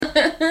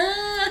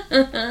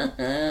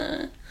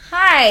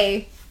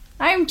Hi,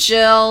 I'm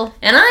Jill.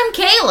 And I'm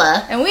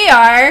Kayla. And we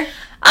are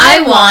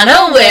I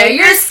Wanna Wear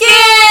Your Skin!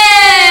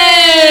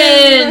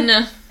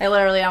 I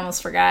literally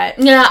almost forgot.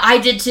 Yeah, I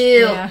did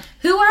too. Yeah.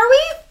 Who are we?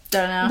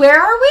 Don't know. Where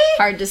are we?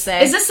 Hard to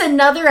say. Is this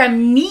another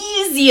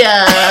amnesia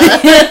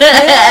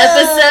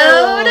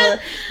episode?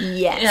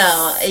 Yes.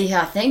 No,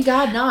 yeah, thank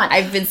God not.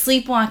 I've been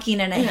sleepwalking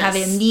and I have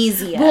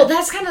amnesia. Well,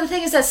 that's kind of the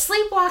thing, is that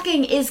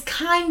sleepwalking is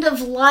kind of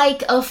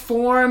like a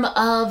form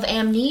of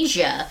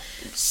amnesia.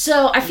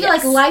 So I feel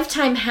like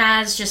Lifetime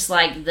has just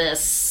like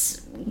this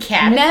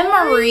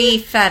memory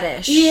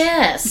fetish.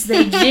 Yes,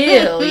 they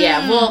do.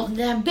 Yeah, well,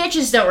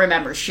 bitches don't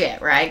remember shit,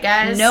 right,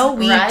 guys? No,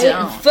 we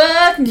don't.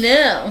 Fuck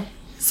no.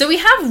 So we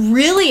have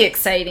really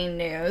exciting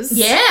news.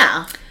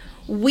 Yeah.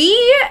 We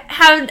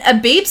had a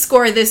babe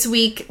score this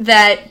week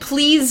that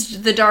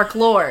pleased the Dark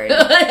Lord.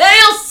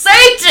 Hail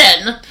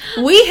Satan!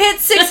 We hit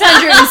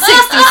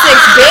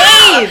 666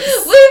 babes!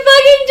 We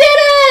fucking did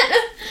it!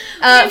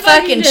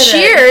 Fucking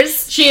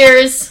cheers.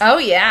 Cheers. Oh,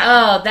 yeah.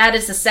 Oh, that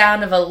is the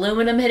sound of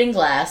aluminum hitting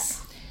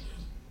glass.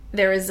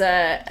 There was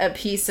a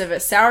piece of a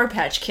Sour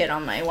Patch Kid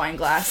on my wine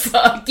glass.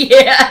 Fuck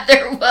yeah,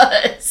 there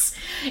was.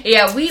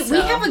 Yeah, we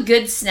have a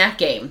good snack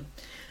game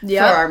for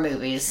our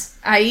movies.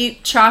 I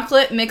eat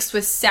chocolate mixed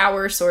with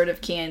sour sort of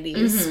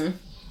candies. Mm-hmm.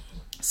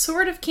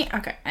 Sort of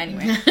Okay,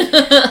 anyway.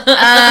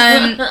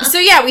 So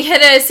yeah, we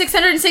hit a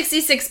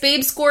 666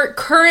 babe score.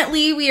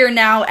 Currently, we are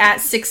now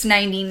at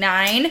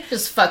 699.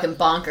 Just fucking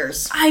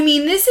bonkers. I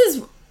mean, this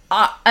is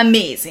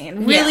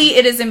amazing. Really,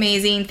 it is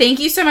amazing. Thank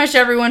you so much,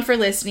 everyone, for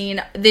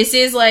listening. This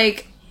is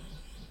like,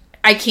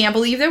 I can't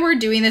believe that we're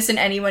doing this and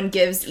anyone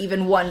gives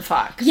even one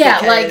fuck.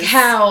 Yeah,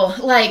 how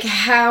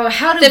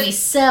do we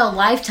sell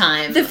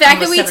Lifetime? The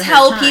fact that we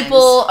tell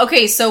people,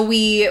 okay, so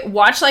we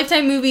watch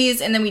Lifetime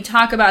movies and then we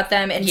talk about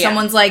them and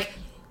someone's like,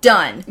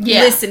 done.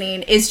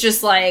 Listening is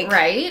just like,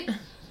 right?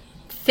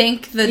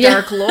 Thank the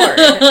Dark Lord.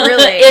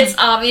 Really. It's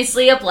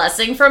obviously a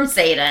blessing from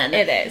Satan.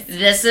 It is.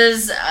 This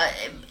is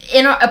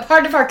a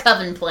part of our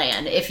coven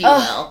plan, if you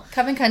will.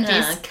 Coven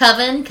cunties.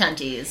 Coven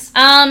cunties.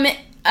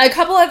 A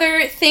couple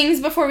other things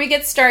before we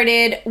get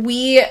started.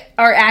 We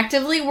are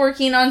actively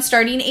working on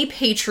starting a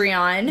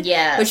Patreon.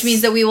 Yes. Which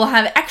means that we will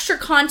have extra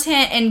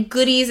content and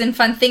goodies and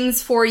fun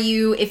things for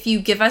you if you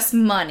give us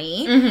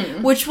money.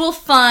 Mm-hmm. Which will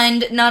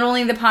fund not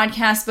only the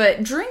podcast,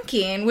 but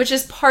drinking, which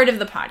is part of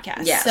the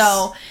podcast. Yes.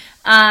 So,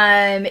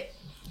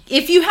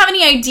 if you have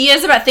any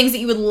ideas about things that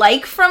you would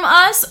like from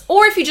us,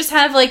 or if you just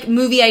have, like,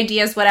 movie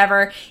ideas,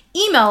 whatever,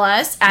 email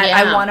us at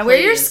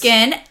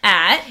iwannawearyourskin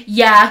at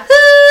yahoo.com.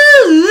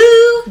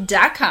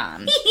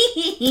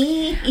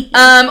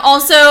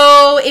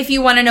 Also, if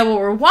you want to know what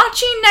we're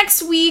watching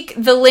next week,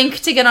 the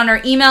link to get on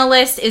our email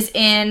list is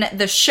in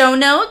the show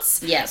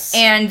notes. Yes.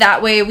 And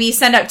that way we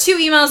send out 2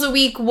 emails a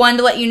week, one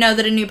to let you know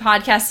that a new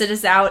podcast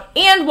is out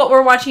and what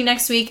we're watching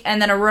next week,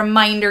 and then a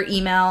reminder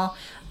email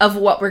of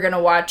what we're going to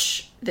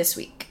watch this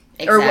week.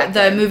 Exactly. Or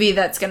the movie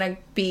that's going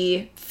to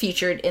be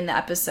featured in the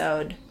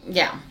episode.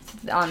 Yeah.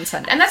 On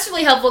Sunday. And that's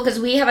really helpful because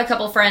we have a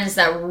couple friends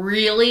that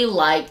really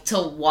like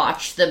to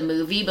watch the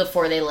movie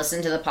before they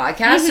listen to the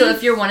podcast. Mm-hmm. So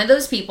if you're one of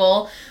those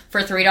people,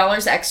 for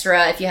 $3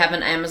 extra, if you have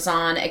an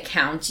Amazon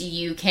account,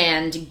 you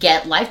can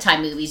get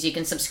Lifetime movies. You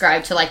can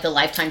subscribe to, like, the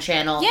Lifetime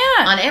channel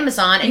on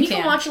Amazon, and you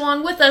can watch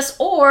along with us,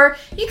 or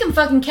you can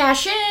fucking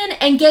cash in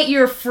and get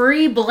your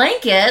free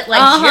blanket,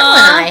 like Jill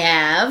and I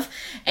have,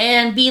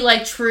 and be,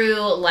 like, true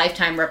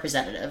Lifetime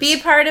representatives. Be a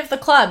part of the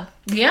club.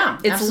 Yeah,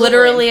 it's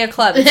literally a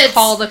club. It's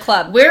called a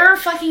club. We're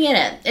fucking in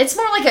it. It's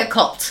more like a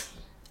cult.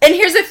 And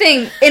here's the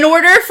thing. In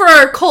order for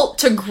our cult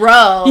to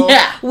grow,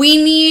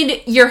 we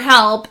need your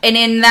help. And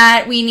in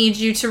that, we need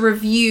you to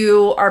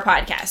review our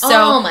podcast. So,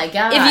 oh my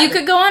God. If you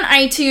could go on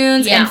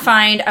iTunes and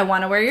find I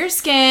Wanna Wear Your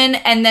Skin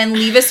and then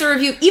leave us a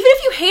review. Even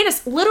if you hate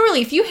us,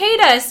 literally, if you hate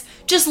us,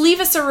 just leave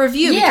us a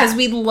review because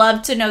we'd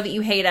love to know that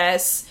you hate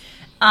us.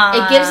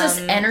 It gives us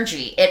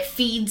energy. It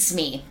feeds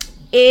me.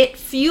 It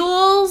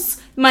fuels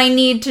my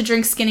need to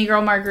drink Skinny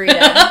Girl Margarita.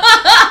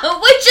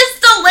 Which is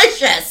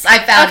delicious, I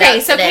found out today.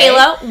 Okay, so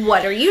Kayla,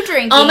 what are you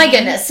drinking? Oh my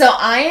goodness. So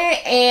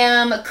I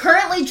am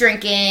currently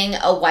drinking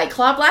a White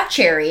Claw Black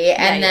Cherry,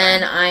 and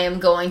then I am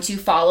going to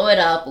follow it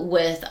up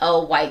with a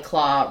White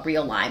Claw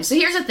Real Lime. So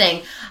here's the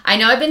thing. I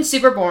know I've been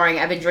super boring.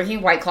 I've been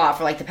drinking White Claw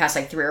for like the past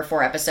like 3 or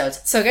 4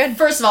 episodes. So good.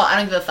 First of all, I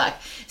don't give a fuck.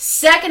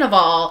 Second of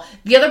all,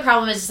 the other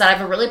problem is that I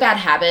have a really bad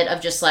habit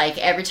of just like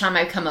every time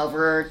I come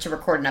over to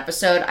record an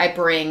episode, I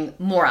bring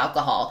more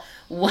alcohol.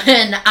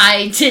 When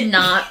I did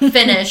not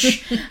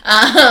finish the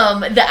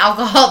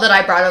alcohol that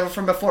I brought over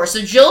from before.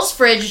 So Jill's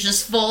fridge is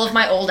just full of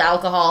my old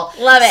alcohol.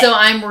 Love it. So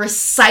I'm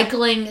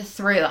recycling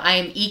through. I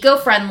am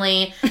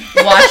eco-friendly,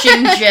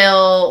 watching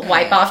Jill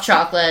wipe off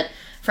chocolate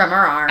from her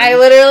arm. I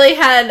literally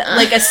had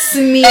like a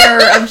smear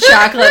of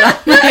chocolate on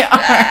my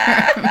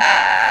arm.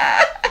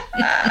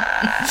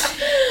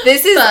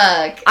 This is...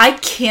 Fuck. I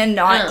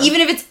cannot. Even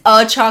if it's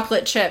a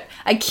chocolate chip,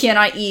 I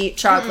cannot eat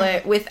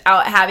chocolate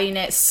without having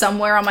it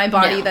somewhere on my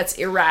body that's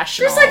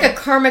irrational. There's like a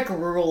karmic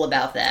rule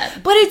about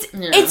that. But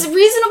it's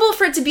reasonable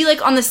for it to be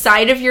like on the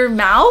side of your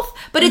mouth,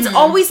 but it's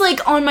always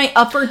like on my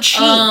upper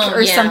cheek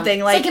or something.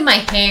 It's like in my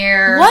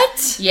hair.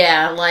 What?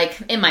 Yeah,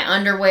 like in my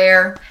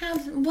underwear.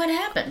 What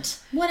happened?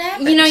 What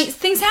happened? You know,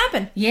 things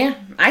happen. Yeah,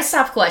 I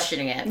stopped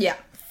questioning it. Yeah.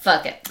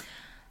 Fuck it.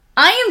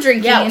 I am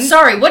drinking. Yeah,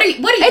 sorry. What are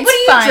you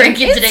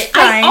drinking today?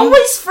 Fine. I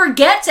always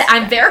forget to.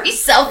 I'm very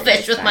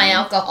selfish with my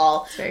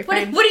alcohol. What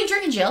are you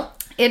drinking, Jill?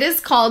 It is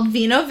called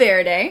Vinho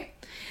Verde.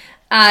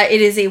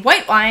 It is a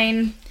white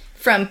wine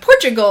from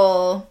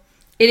Portugal.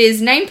 It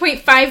is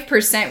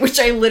 9.5%, which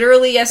I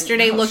literally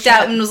yesterday looked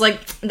at and was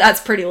like, that's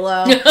pretty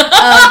low.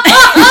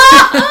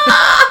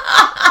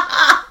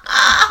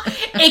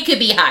 It could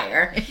be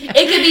higher.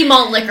 It could be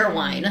malt liquor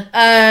wine.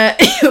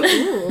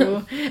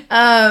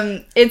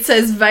 It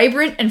says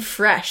vibrant and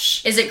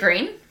fresh. Is it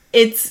green?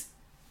 It says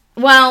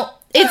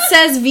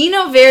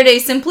Vinho Verde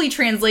simply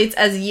translates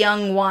as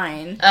young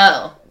wine.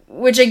 Oh.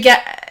 Which I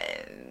get...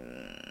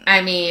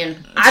 I mean,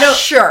 I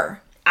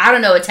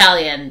don't know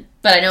Italian,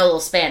 but I know a little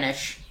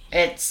Spanish.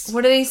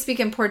 What do they speak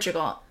in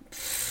Portugal?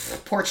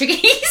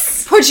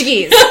 Portuguese?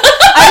 Portuguese.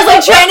 I was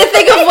like trying to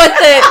think of what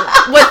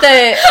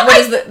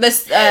is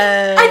this?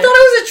 I thought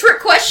it was a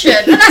trick question,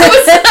 and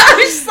I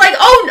was just like,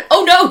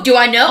 oh no, do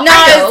I know?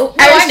 No,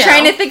 I was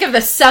trying to think of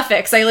the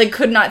suffix. I like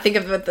could not think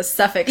of what the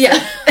suffix.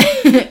 Yeah,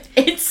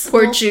 it's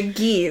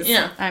Portuguese.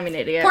 Yeah, I'm an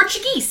idiot.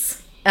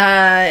 Portuguese.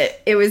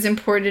 It was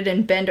imported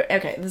in Bendo.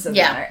 Okay, this doesn't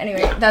matter.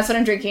 Anyway, that's what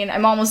I'm drinking.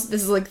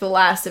 This is like the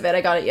last of it.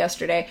 I got it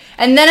yesterday.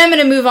 And then I'm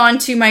going to move on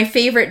to my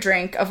favorite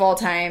drink of all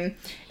time.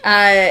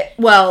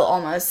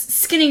 Almost.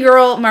 Skinny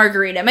Girl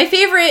Margarita. My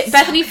favorite,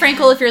 Bethany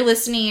Frankel, if you're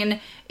listening,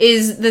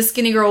 is the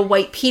Skinny Girl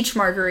White Peach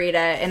Margarita.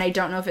 And I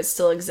don't know if it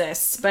still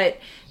exists, but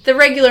the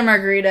regular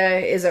margarita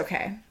is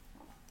okay.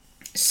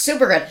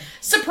 Super good.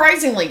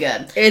 Surprisingly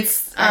good.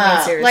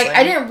 Seriously. Like,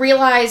 I didn't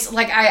realize,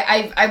 like,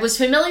 I was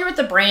familiar with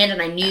the brand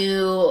and I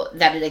knew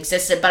that it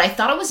existed, but I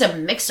thought it was a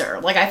mixer.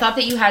 Like, I thought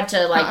that you had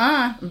to,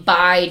 like,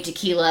 buy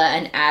tequila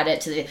and add it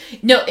to the...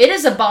 No, it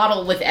is a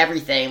bottle with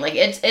everything. Like,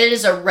 it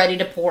is a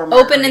ready-to-pour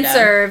margarita. Open and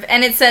serve.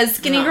 And it says,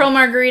 Skinny Girl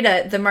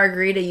Margarita, the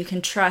margarita you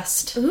can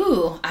trust.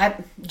 Ooh.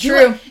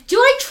 True. Do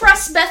I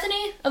trust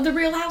Bethany of the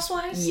Real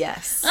Housewives?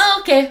 Yes. Oh,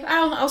 okay.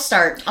 I'll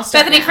start.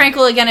 Bethany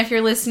Frankel, again, if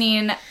you're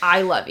listening,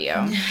 I love you.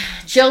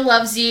 Jill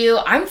loves you.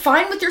 I'm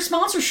fine with your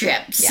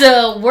sponsorship. Yeah.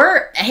 So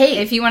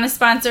if you want to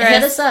sponsor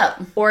hit us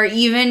up. Or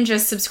even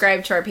just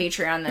subscribe to our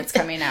Patreon that's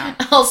coming out.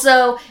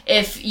 Also,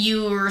 if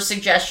your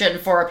suggestion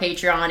for a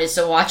Patreon is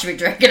to watch me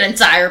drink an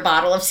entire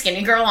bottle of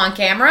Skinny Girl on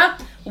camera,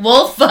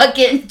 we'll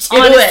fucking do it.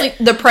 Honestly,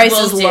 the price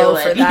is low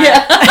for that.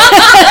 Yeah.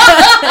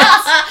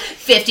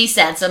 50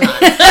 cents a month.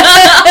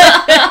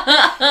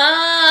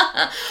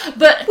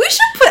 But we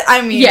should put,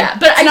 I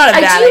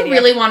do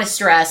really want to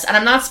stress, and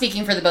I'm not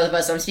speaking for the both of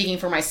us, I'm speaking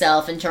for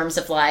myself in terms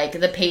of, like,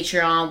 the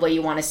Patreon, what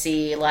you want to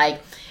see.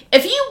 Like,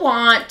 if you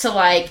want to,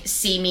 like,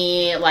 see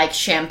me, like,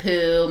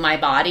 shampoo my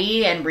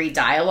body and read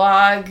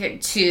dialogue of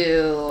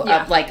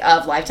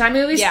Lifetime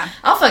movies,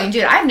 I'll fucking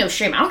do it. I have no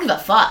shame. I don't give a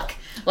fuck.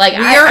 Like,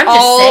 I'm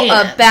just saying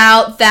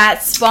about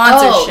that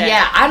sponsorship. Oh,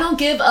 yeah. I don't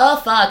give a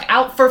fuck.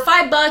 For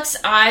 $5,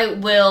 I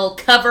will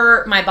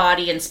cover my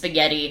body in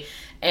spaghetti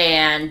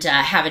and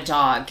have a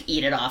dog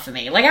eat it off of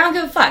me. Like, I don't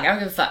give a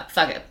fuck.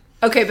 Fuck it.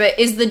 Okay, but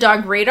is the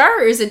dog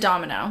Radar or is it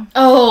Domino?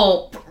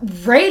 Oh,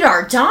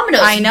 Radar. Domino's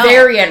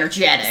very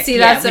energetic. See,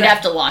 we'd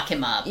have to lock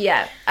him up.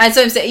 Yeah. That's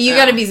what I'm saying. You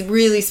gotta be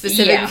really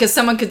specific because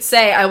someone could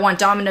say, I want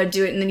Domino to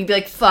do it, and then you'd be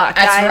like, fuck,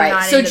 that's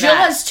right. So Jill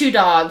has 2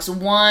 dogs.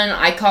 One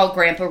I call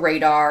Grandpa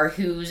Radar,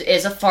 who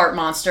is a fart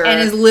monster. And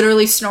is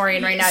literally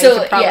snoring right now. So, you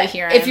can probably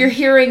hear him. If you're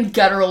hearing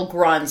guttural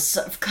grunts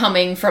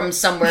coming from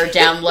somewhere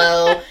down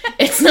low,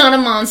 it's not a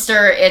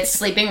monster, it's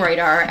Sleeping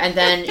Radar. And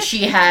then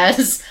she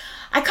has...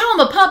 I call him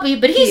a puppy,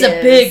 but he's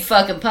a big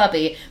fucking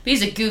puppy. But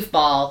he's a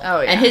goofball.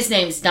 Oh, yeah. And his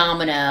name's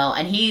Domino,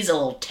 and he's a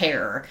little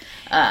terror.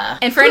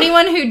 And for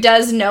anyone who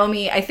does know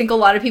me, I think a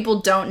lot of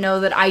people don't know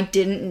that I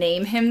didn't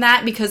name him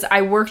that because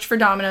I worked for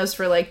Domino's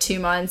for like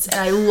 2 months, and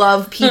I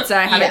love pizza.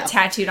 I have it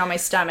tattooed on my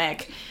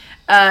stomach.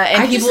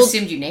 And people just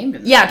assumed you named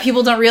him. Yeah,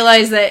 people don't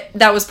realize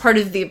that was part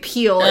of the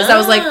appeal. Is I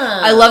was like,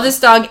 I love this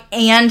dog,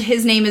 and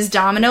his name is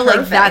Domino.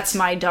 Perfect. Like, that's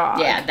my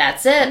dog. Yeah,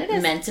 that's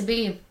it. Meant to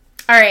be.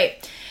 All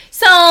right.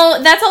 So,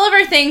 that's all of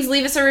our things.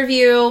 Leave us a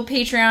review,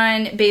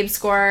 Patreon, Babe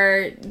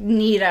Score,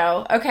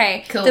 Neato.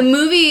 Okay. Cool. The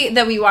movie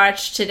that we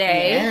watched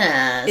today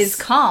is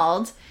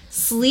called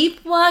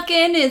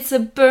Sleepwalking in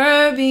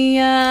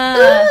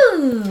Suburbia.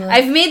 Ooh.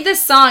 I've made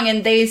this song,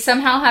 and they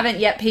somehow haven't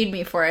yet paid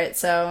me for it,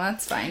 so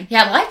that's fine.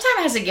 Yeah, Lifetime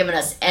hasn't given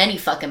us any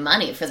fucking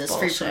money for this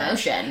free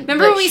promotion.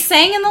 Remember when we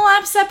sang in the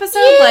last episode?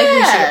 Yes. Like,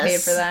 we should have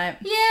paid for that.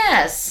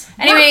 Yes.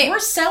 Anyway, we're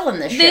selling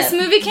this shit. This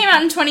movie came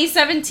out in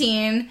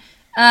 2017.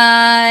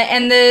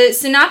 And the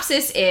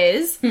synopsis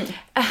is,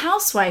 a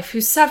housewife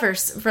who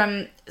suffers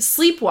from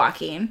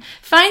sleepwalking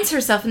finds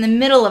herself in the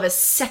middle of a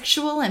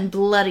sexual and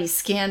bloody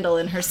scandal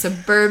in her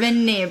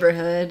suburban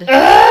neighborhood.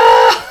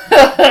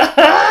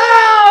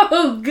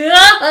 Oh,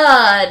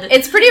 God!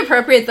 It's pretty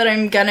appropriate that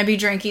I'm gonna be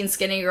drinking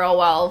Skinny Girl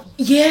while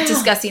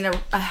discussing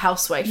a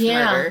housewife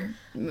murder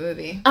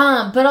movie.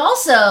 But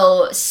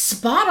also,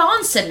 spot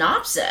on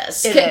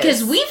synopsis.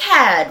 Because we've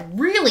had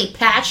really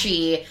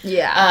patchy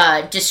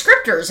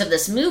descriptors of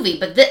this movie,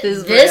 but this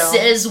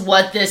is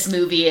what this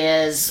movie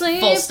is.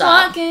 Full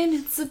stop. Sleepwalking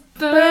in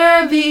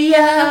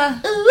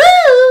suburbia.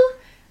 Ooh!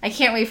 I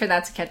can't wait for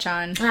that to catch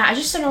on. I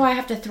just don't know why I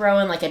have to throw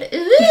in like an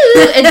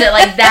ooh, and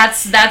like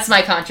that's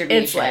my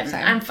contribution.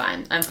 I'm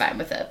fine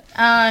with it.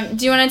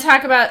 Do you want to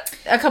talk about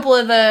a couple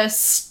of the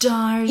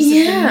stars?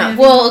 Yeah, of the movie?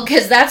 Well,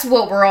 because that's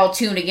what we're all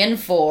tuning in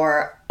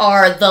for.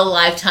 Are the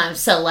Lifetime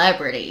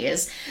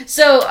celebrities.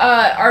 So,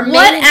 our main...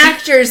 What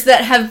actors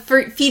that have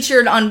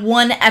featured on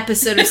one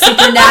episode of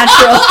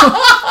Supernatural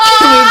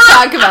can we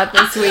talk about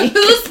this week?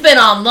 Who's been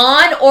on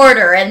Law &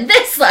 Order in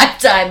this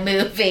Lifetime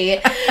movie?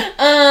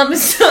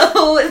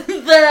 So,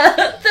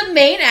 the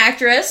main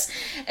actress,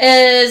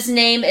 his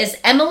name is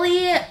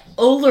Emily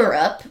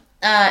Ollerup.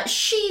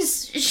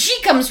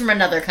 She comes from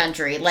another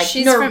country, like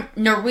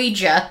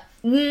Norwegia.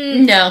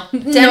 No.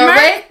 Denmark?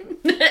 Norway?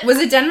 Was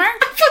it Denmark?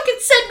 I fucking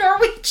said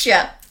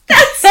Norwegia.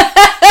 That's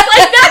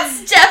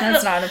definitely...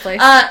 That's not a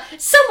place.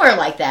 Somewhere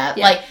like that.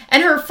 Yeah. Like,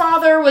 and her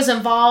father was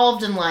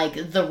involved in,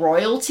 like, the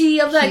royalty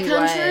of that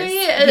country.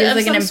 He was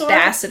like an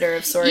ambassador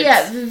of sorts.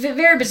 Yeah,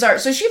 very bizarre.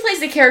 So she plays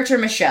the character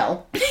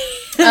Michelle.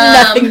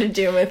 Nothing to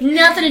do with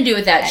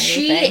that. Anything.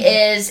 She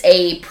is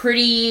a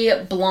pretty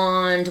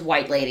blonde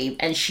white lady,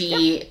 and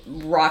she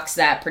rocks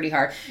that pretty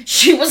hard.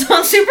 She was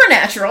on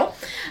Supernatural,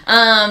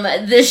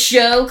 this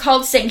show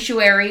called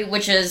Sanctuary,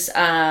 which is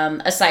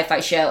a sci-fi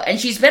show, and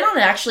she's been on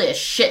actually a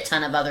shit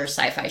ton of other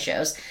sci-fi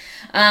shows.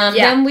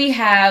 Then we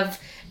have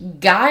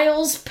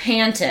Giles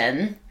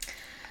Panton,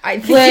 I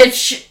think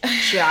it's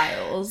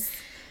Giles.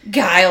 It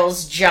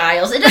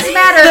doesn't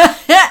matter.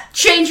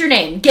 Change your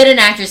name. Get an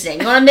actress name.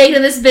 You want to make it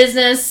in this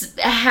business?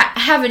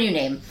 Have a new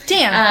name.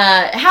 Dan.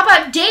 How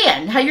about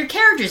Dan? How your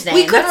character's name?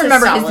 We couldn't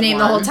remember his name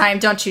the whole time.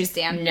 Don't choose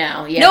Dan.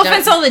 No. No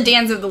offense to all the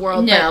Dans of the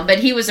world. No, but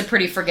he was a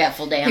pretty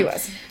forgetful Dan. He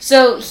was.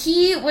 So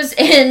he was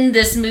in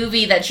this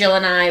movie that Jill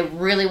and I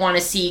really want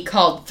to see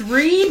called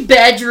 3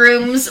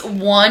 Bedrooms,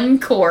 1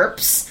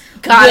 Corpse.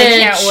 God, I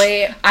can't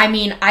wait. I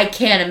mean, I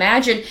can't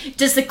imagine.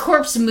 Does the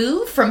corpse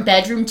move from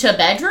bedroom to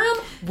bedroom?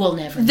 We'll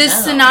never know. The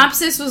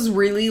synopsis was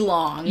really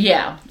long.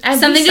 Yeah.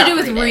 Something to do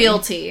with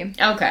realty.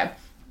 Okay.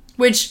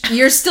 Which,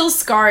 you're still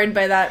scarred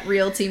by that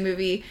realty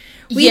movie.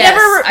 We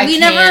never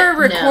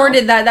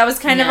recorded that. That was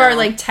kind of our,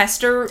 like,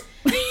 tester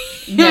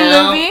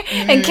movie.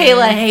 And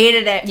Kayla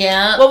hated it.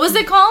 Yeah. What was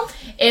it called?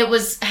 It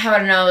was, I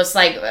don't know, it's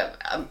like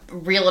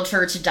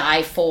Realtor to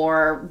Die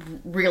For,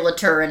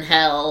 Realtor in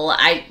Hell.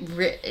 I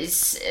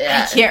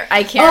can't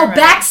remember.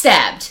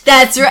 Backstabbed.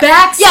 That's right.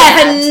 Backstabbed. Yeah,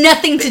 it had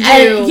nothing to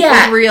do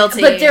with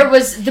realty. But there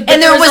was no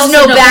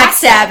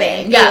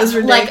backstabbing. Yeah, it was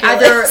ridiculous. Like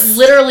either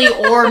literally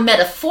or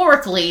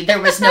metaphorically,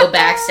 there was no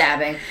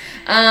backstabbing.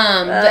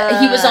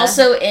 But he was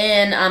also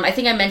in, I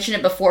think I mentioned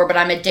it before, but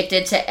I'm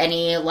addicted to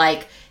any,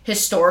 like,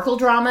 historical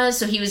dramas.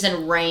 So he was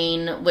in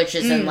Rain, which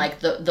is in,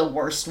 like, the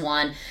worst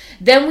one.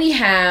 Then we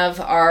have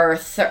our...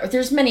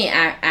 there's many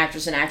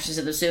actors and actresses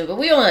in this movie, but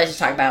we only like to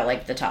talk about,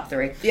 like, the top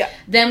 3. Yeah.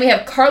 Then we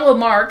have Carlo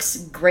Marx,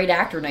 great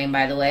actor name,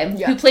 by the way,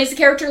 who plays the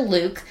character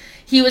Luke.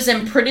 He was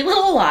in Pretty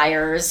Little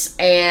Liars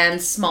and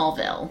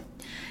Smallville.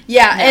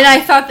 Yeah, and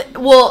I thought,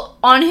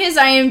 on his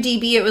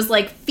IMDb, it was,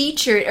 like,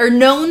 featured, or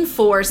known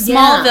for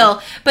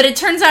Smallville, but it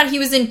turns out he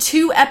was in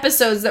 2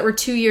 episodes that were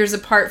 2 years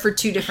apart for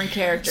 2 different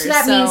characters. So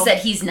that means that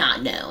he's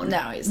not known.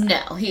 No, he's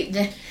not.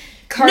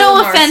 No,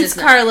 no offense,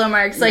 Carlo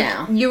Marx. Like,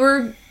 you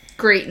were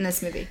great in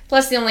this movie.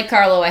 Plus, the only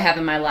Carlo I have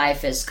in my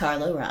life is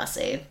Carlo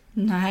Rossi.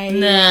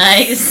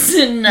 Nice.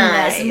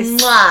 That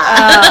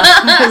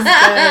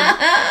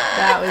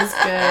was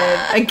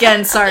good.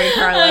 Again, sorry,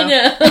 Carlo.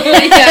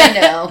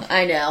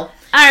 I know.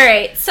 All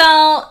right,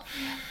 so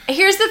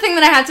here's the thing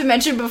that I had to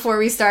mention before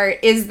we start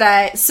is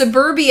that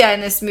suburbia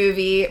in this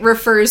movie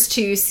refers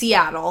to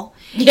Seattle.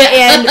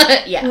 Yeah.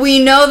 And we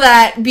know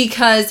that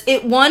because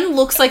it, 1,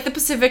 looks like the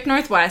Pacific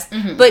Northwest,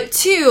 but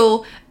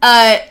 2,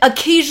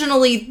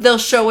 occasionally they'll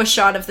show a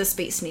shot of the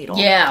Space Needle.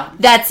 Yeah.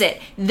 That's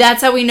it.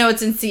 That's how we know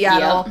it's in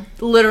Seattle.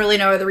 Yep. Literally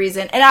no other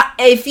reason. And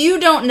if you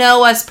don't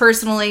know us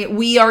personally,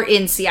 we are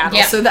in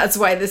Seattle, so that's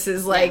why this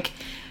is like...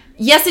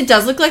 Yes, it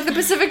does look like the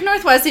Pacific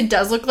Northwest. It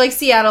does look like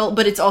Seattle,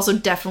 but it's also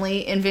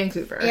definitely in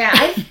Vancouver. Yeah,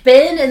 I've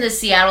been in the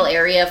Seattle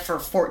area for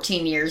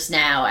 14 years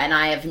now, and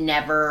I have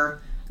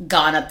never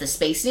gone up the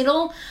Space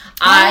Needle.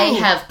 I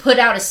have put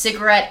out a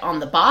cigarette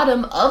on the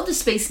bottom of the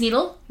Space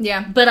Needle.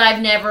 Yeah. But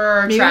I've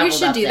never traveled up there. Maybe we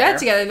should do that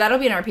together. That'll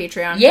be in our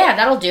Patreon. Yeah,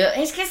 that'll do it.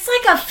 It's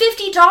like a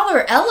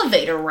 $50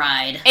 elevator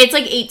ride. It's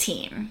like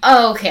 $18.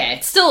 Oh, okay.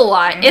 It's still a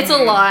lot. It's a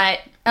lot.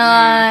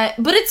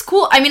 But it's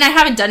cool. I mean, I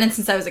haven't done it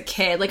since I was a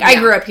kid. Like, I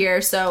grew up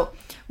here, so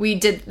we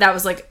did... That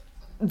was, like,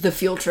 the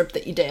field trip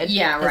that you did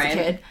as right. a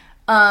kid.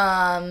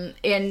 And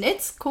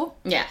it's cool.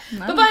 Yeah.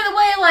 But by the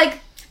way, like,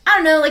 I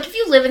don't know, like, if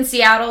you live in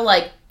Seattle,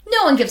 like,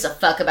 no one gives a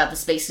fuck about the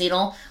Space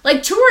Needle.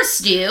 Like, tourists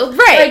do.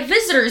 Right. Like,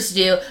 visitors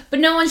do. But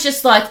no one's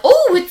just like,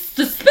 oh, it's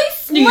the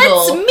Space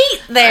Needle. Let's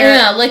meet there.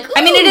 Yeah, like, ooh.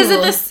 I mean, it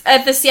is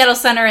at the Seattle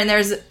Center, and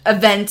there's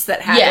events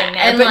that happen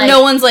there. And but like,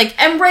 no one's like...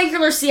 And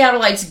regular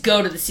Seattleites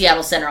go to the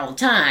Seattle Center all the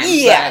time.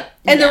 Yeah.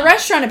 But, and the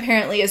restaurant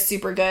apparently is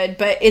super good,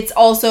 but it's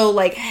also,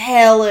 like,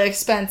 hella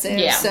expensive.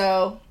 Yeah.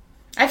 So...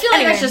 I feel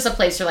like that's just a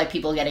place where, like,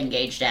 people get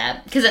engaged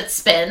at. Because it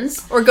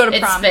spins. Or go to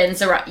prom. It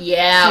spins around.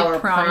 Yeah, like or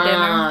prom.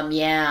 Dinner.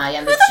 Yeah.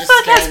 Who the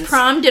fuck has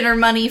prom dinner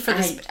money for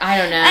this? I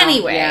don't know.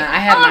 Anyway. Yeah, I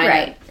have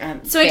mine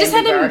at So I just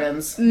had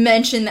Gardens. to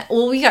mention that.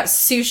 Well, we got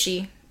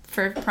sushi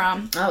for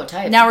prom. Oh,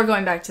 tight. Now we're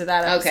going back to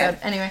that episode. Okay.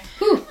 Anyway.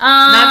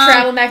 Not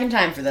traveling back in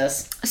time for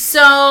this.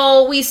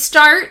 So we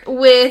start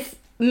with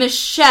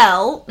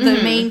Michelle,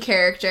 the main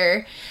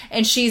character,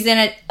 and she's in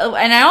and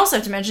I also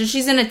have to mention,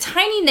 she's in a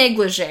tiny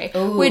negligee,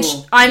 which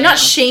I'm not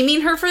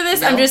shaming her for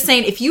this. No. I'm just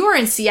saying, if you are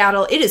in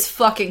Seattle, it is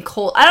fucking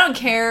cold. I don't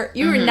care.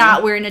 You are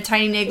not wearing a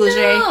tiny negligee.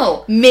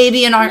 No.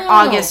 Maybe in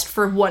August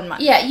for 1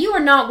 month. Yeah, you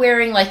are not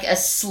wearing, like, a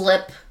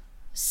slip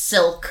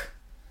silk,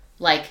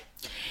 like,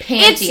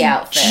 panty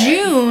outfit. It's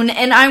June,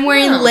 and I'm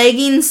wearing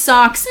leggings,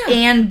 socks,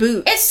 and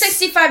boots. It's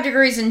 65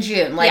 degrees in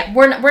June. Like,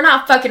 we're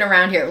not fucking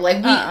around here.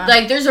 Like,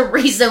 like, there's a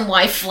reason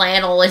why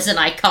flannel is an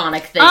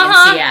iconic thing in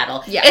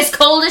Seattle. Yeah. It's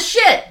cold as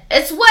shit.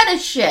 It's wet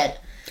as shit.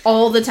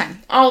 All the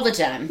time. All the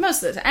time.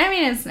 Most of the time. I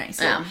mean, it's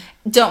nice. Yeah.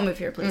 Don't move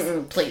here, please.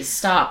 Please,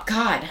 stop.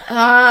 God.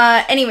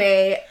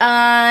 Anyway,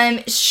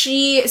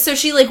 she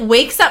like,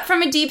 wakes up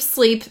from a deep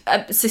sleep,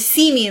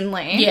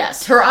 seemingly.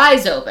 Yes, her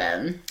eyes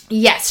open.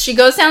 Yes, she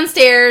goes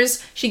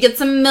downstairs, she gets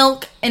some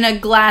milk in a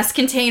glass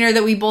container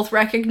that we both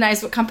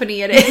recognize what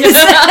company it is.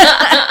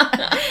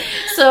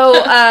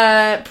 So,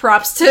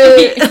 props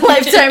to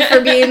Lifetime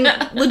for being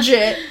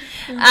legit.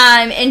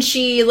 And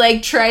she,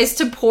 like, tries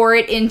to pour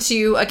it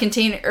into a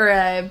container, or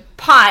a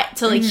pot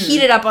to, like,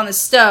 heat it up on the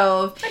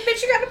stove. I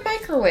bet you got a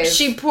microwave.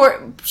 She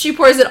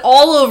pours it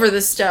all over the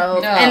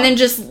stove, and then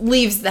just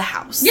leaves the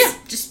house. Yeah,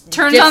 just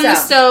turns on the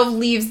stove,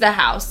 leaves the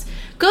house.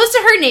 Goes to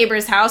her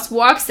neighbor's house,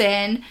 walks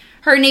in.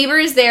 Her neighbor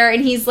is there,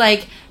 and he's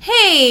like,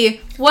 hey,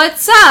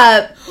 what's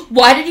up?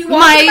 Why did you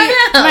walk in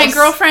my house? My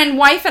girlfriend,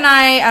 wife, and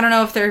I don't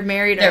know if they're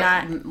married or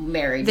not.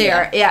 Married, They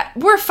are, yeah.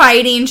 We're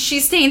fighting.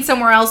 She's staying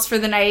somewhere else for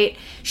the night.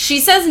 She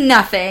says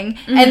nothing,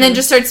 and then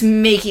just starts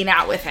making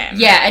out with him.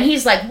 Yeah, and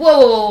he's like,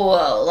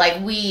 whoa.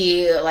 Like,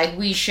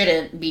 we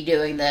shouldn't be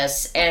doing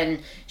this. And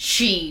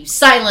she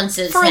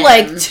silences him. For,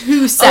 like,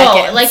 2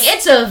 seconds. Oh, like,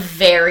 it's a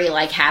very,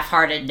 like,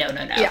 half-hearted no.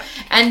 Yeah.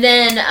 And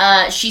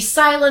then she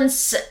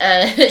silences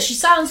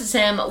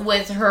him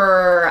with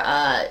her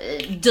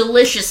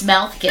delicious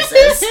mouth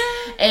kisses.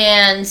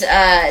 And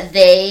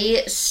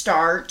they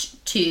start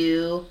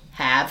to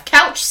have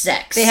couch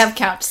sex. They have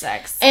couch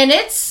sex. And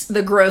it's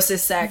the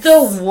grossest sex.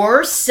 The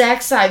worst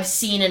sex I've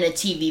seen in a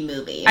TV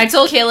movie. I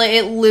told Kayla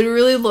it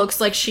literally looks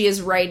like she is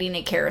riding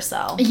a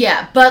carousel.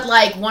 Yeah, but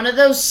like one of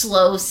those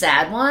slow,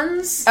 sad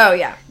ones. Oh,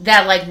 yeah.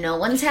 That like no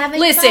one's having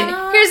Listen,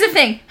 fun. Here's the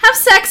thing. Have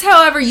sex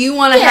however you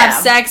want to have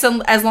sex,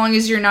 as long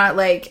as you're not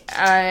like,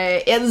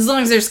 as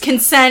long as there's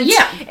consent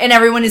and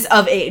everyone is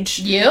of age.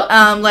 Yep.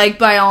 Like,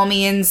 by all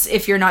means,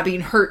 if you're not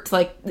being hurt,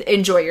 like,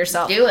 enjoy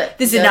yourself. Do it.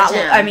 This is not,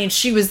 I mean,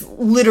 she was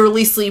literally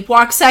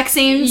sleepwalk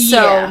sexing,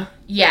 so.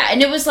 Yeah,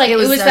 and it was like, it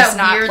was that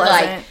weird,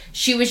 pleasant. like,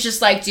 she was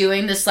just like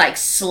doing this like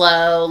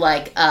slow,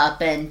 like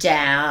up and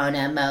down,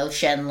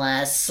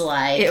 emotionless,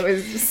 like. It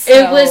was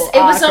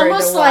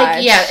almost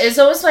like, it was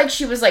almost like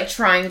she was like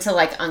trying to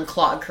like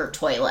unclog her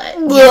toilet.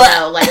 You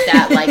know, like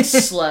that like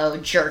slow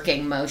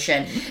jerking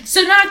motion.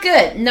 So not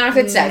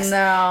good sex.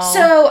 No.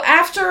 So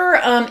after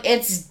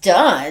it's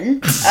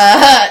done,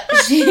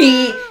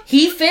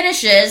 he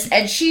finishes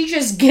and she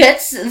just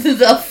gets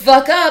the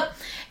fuck up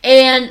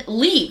and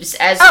leaves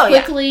as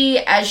quickly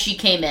as she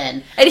came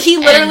in. And he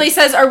literally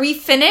says, are we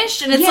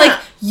finished? And it's like,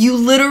 you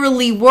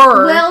literally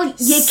were. Well,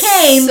 you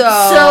came,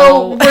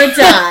 so we're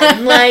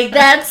done. Like,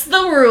 that's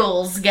the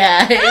rules,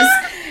 guys.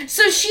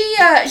 So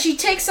she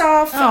takes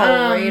off.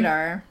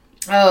 Radar.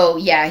 Oh,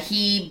 yeah,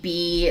 he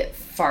be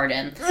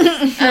farting.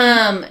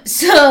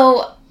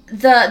 So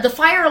the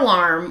fire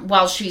alarm,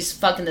 while she's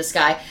fucking this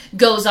guy,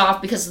 goes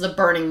off because of the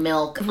burning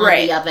milk on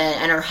the oven,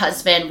 and her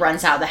husband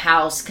runs out of the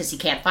house because he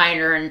can't find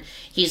her, and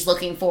he's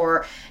looking for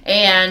her.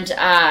 And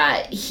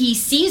he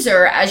sees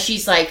her as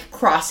she's, like,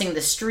 crossing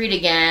the street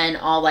again,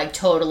 all, like,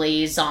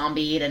 totally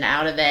zombied and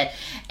out of it.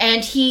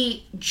 And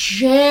he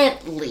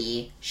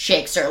gently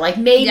shakes her, like,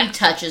 maybe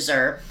touches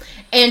her.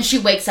 And she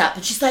wakes up,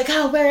 and she's like,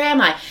 oh, where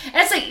am I? And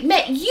it's like,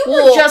 man, you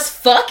were just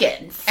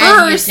fucking,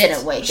 and you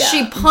didn't wake up.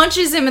 She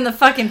punches him in the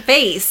fucking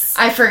face.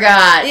 I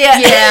forgot. Yeah,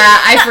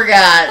 I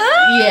forgot.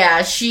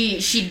 Yeah,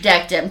 she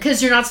decked him.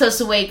 Because you're not supposed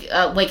to wake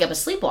up a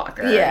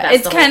sleepwalker. Yeah, that's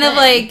it's kind of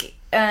like,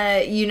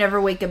 you never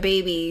wake a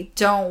baby.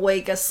 Don't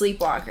wake a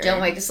sleepwalker. Don't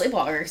wake a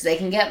sleepwalker, because they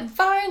can get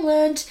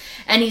violent.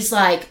 And he's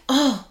like,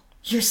 oh,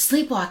 you're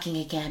sleepwalking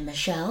again,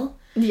 Michelle.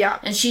 Yeah.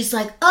 And she's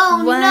like,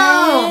 oh,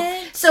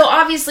 no. So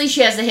obviously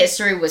she has a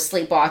history with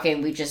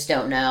sleepwalking. We just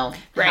don't know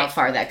how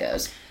far that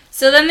goes.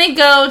 So then they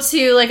go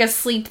to, like, a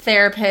sleep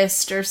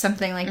therapist or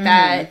something like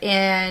that,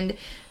 and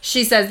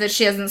she says that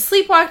she hasn't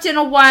sleepwalked in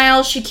a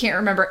while. She can't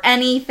remember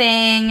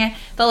anything.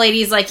 The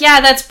lady's like, yeah,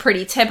 that's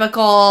pretty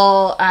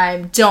typical.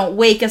 Don't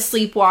wake a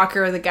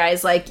sleepwalker. The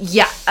guy's like,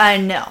 yeah, I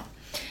know.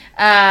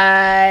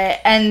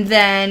 And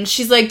then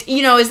she's like,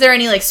 you know, is there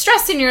any, like,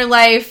 stress in your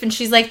life? And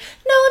she's like,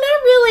 no,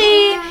 not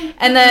really.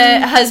 And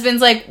the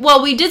husband's like,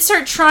 well, we did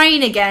start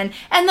trying again.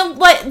 And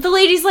the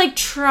lady's like,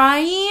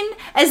 trying?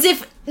 As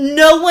if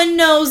no one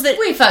knows that.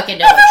 We fucking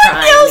know what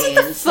trying knows means.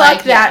 What the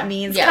fuck that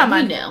means. Yeah, Come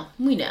on.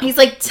 We know. He's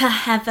like, to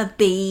have a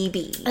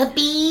baby. A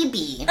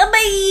baby.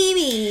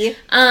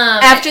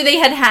 After they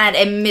had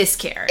a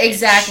miscarriage.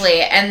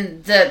 Exactly.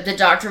 And the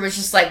doctor was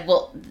just like,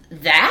 well,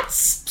 that's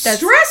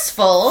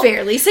stressful.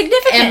 Fairly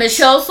significant. And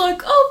Michelle's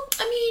like,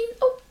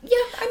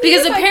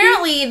 because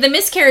apparently the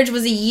miscarriage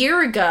was a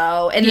year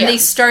ago, and then they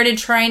started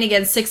trying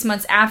again 6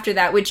 months after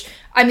that, which,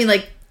 I mean,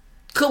 like,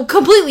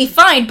 completely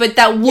fine, but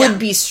that would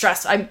be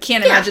stressful. I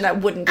can't imagine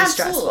that wouldn't be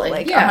stressful.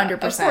 Like,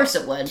 100%. Of course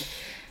it would.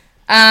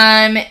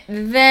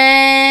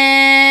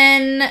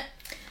 Then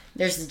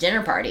there's the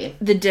dinner party.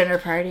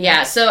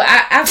 Yeah, so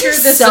after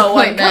this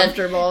appointment,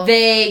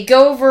 they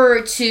go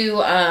over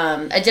to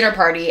a dinner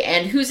party,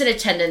 and who's in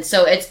attendance?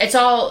 So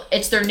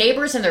it's their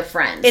neighbors and their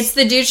friends. It's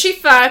the dude she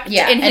fucked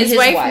and his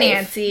wife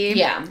Nancy.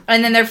 Yeah.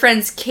 And then their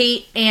friends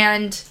Kate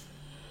and...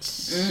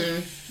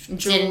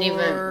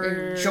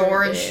 George,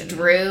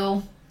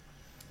 Drew.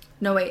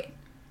 No, wait.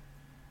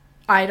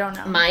 I don't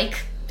know.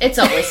 Mike. It's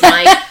always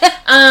Mike.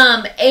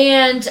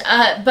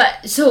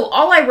 But so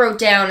all I wrote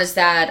down is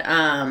that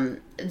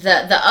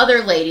the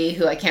other lady,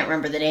 who I can't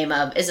remember the name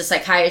of, is a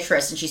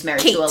psychiatrist, and she's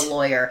married to a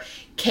lawyer.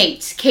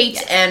 Kate,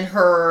 yes. And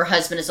her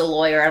husband is a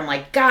lawyer. I'm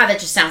like, God, that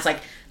just sounds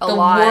like the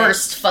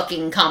worst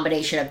fucking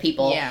combination of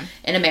people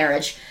in a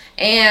marriage.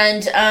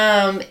 And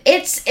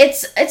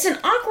it's an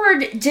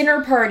awkward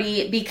dinner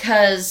party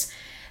because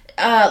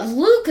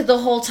Luke the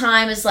whole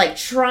time is like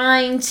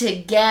trying to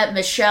get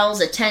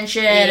Michelle's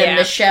attention, and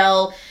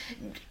Michelle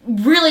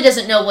really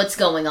doesn't know what's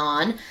going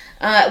on.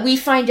 We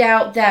find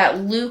out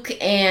that Luke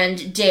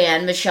and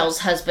Dan, Michelle's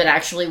husband,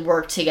 actually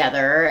work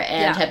together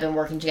and have been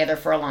working together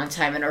for a long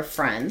time and are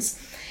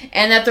friends.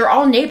 And that they're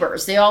all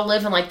neighbors. They all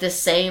live in, like, the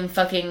same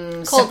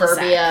fucking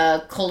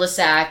suburbia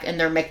cul-de-sac in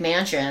their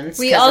McMansions.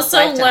 We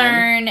also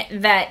learn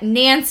that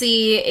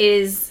Nancy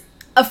is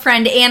a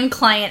friend and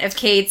client of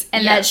Kate's,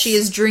 and that she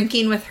is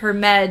drinking with her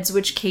meds,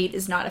 which Kate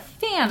is not a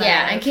fan of.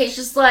 Yeah, and Kate's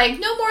just like,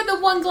 no more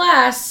than one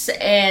glass.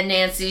 And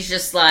Nancy's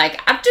just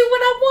like, I do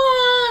what I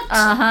want.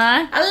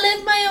 I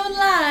live my own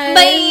life.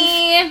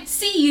 Bye.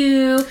 See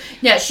you.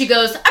 Yeah, she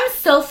goes, I'm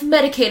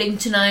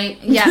self-medicating tonight.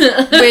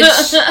 Yeah,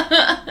 which...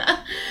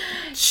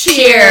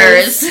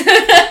 Cheers.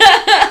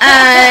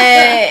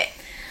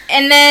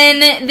 And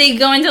then they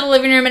go into the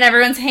living room and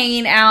everyone's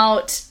hanging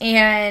out,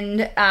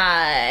 and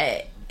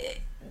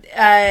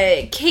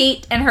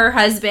Kate and her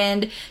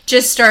husband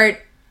just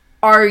start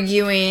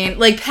arguing,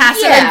 like,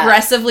 passive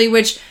aggressively,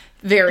 which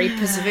very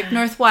Pacific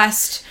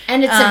Northwest.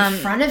 And it's in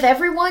front of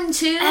everyone,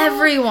 too.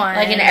 Everyone.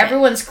 Like, and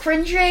everyone's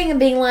cringing and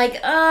being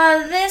like,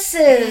 this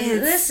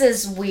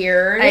is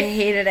weird. I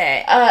hated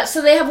it.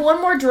 So they have one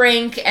more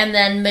drink, and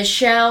then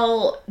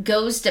Michelle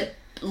goes to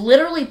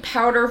literally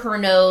powder her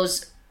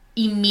nose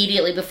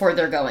immediately before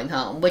they're going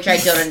home, which I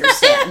don't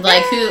understand.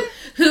 Like,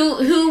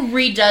 who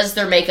redoes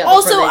their makeup?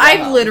 Also,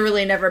 I've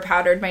literally never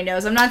powdered my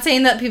nose. I'm not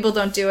saying that people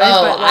don't do it.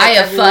 Oh, but, like, I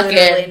have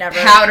fucking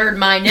powdered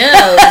my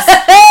nose.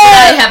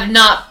 I have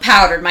not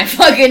powdered my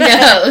fucking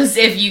nose,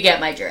 if you get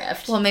my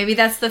drift. Well, maybe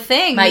that's the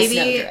thing. My maybe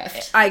snow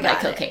drift. I got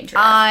my cocaine drift.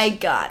 I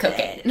got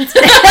cocaine.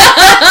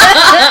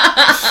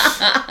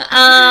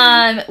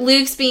 It.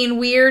 Luke's being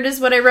weird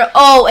is what I wrote.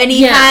 Oh, and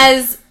he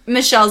has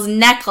Michelle's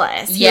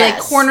necklace. He, like,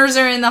 corners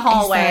her in the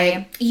hallway.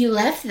 Like, you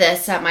left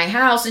this at my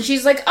house. And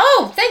she's like,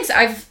 oh, thanks.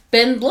 I've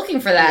been looking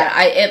for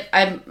that. Yeah.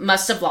 I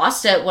must have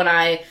lost it when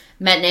I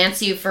met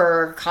Nancy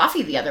for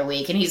coffee the other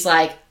week. And he's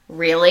like,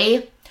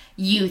 really?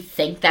 You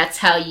think that's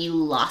how you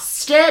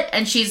lost it?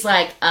 And she's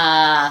like,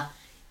 yeah,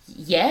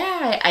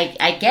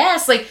 I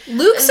guess. Like,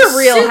 Luke's a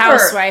real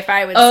housewife,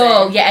 I would say.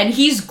 Oh, yeah, and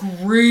he's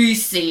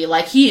greasy.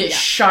 Like, he is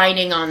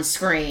shining on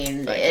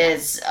screen. They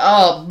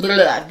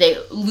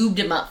lubed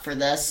him up for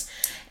this.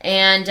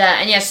 And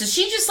so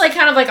she just, like,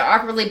 kind of, like,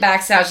 awkwardly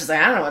backs out. She's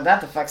like, I don't know what that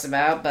the fuck's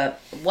about,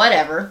 but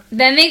whatever.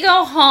 Then they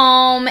go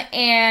home,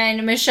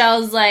 and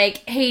Michelle's like,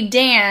 hey,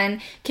 Dan,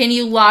 can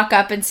you lock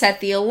up and set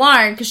the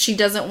alarm? Because she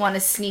doesn't want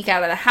to sneak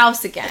out of the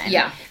house again.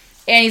 Yeah.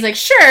 And he's like,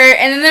 sure.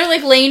 And then they're,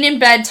 like, laying in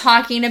bed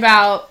talking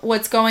about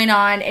what's going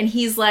on. And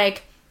he's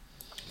like,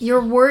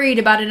 you're worried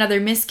about another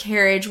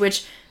miscarriage,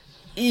 which,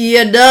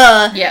 yeah,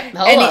 duh. Yeah,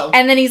 hello.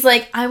 And then he's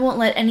like, I won't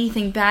let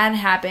anything bad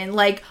happen.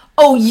 Like,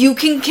 oh, you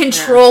can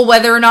control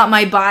whether or not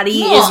my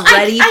body is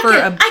ready for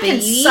a baby. I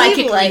can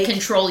psychically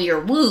control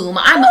your womb.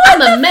 I'm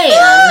a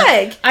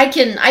man. I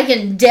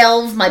can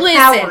delve my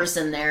powers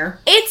in there.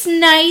 It's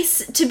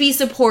nice to be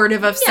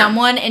supportive of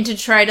someone and to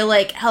try to,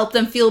 like, help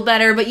them feel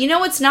better, but you know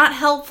what's not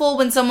helpful?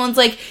 When someone's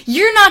like,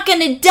 you're not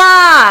gonna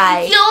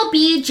die. You'll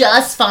be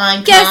just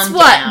fine. Guess Calm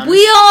what? down.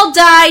 We all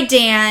die,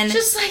 Dan.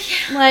 Just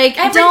like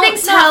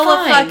everything's don't tell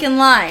not fine. a fucking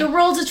lie. The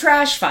world's a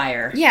trash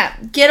fire. Yeah,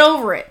 get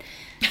over it.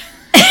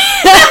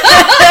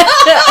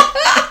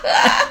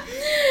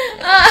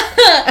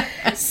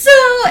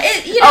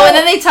 And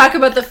then they talk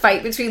about the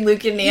fight between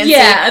Luke and Nancy.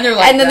 Yeah, and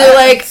they're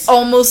like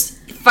almost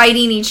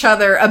fighting each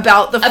other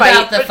about the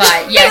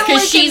fight. Yeah,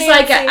 because she's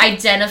like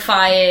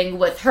identifying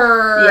with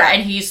her,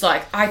 and he's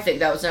like, I think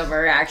that was an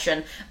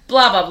overreaction.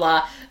 Blah blah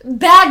blah.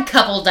 Bad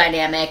couple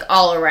dynamic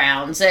all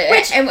around.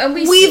 And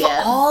we've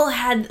all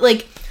had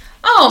like.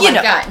 Oh my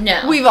god,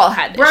 no. We've all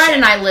had this Brian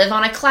and I live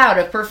on a cloud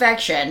of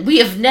perfection. We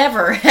have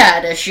never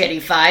had a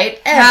shitty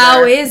fight, ever.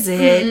 How is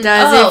it?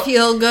 Does it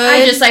feel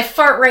good? I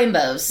fart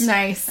rainbows.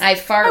 Nice. I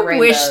fart rainbows. I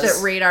wish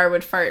that Radar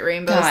would fart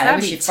rainbows. God, I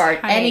wish you'd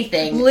fart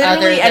anything.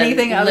 Literally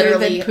anything other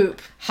than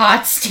poop.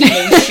 Hot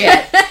steaming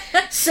shit.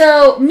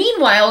 So,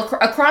 meanwhile,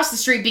 across the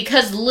street,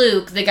 because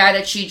Luke, the guy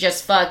that she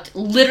just fucked,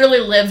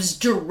 literally lives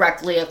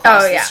directly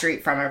across the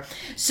street from her.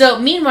 So,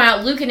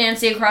 meanwhile, Luke and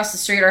Nancy across the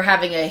street are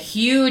having a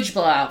huge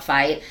blowout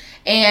fight.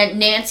 And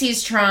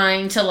Nancy's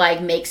trying to,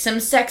 like, make some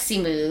sexy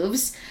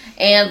moves.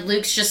 And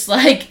Luke's just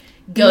like,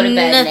 go to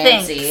bed,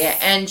 Nancy.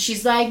 And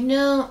she's like,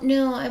 no,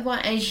 I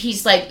want... And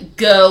he's like,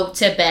 go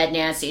to bed,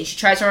 Nancy. And she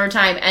tries one more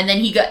time. And then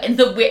he got...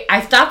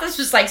 I thought this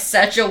was, like,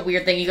 such a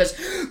weird thing. He goes,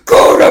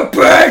 go to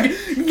bed,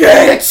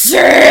 Nancy!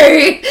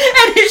 And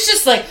it's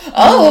just like,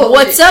 oh...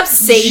 What's up,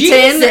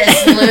 Satan?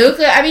 Jesus, Luke.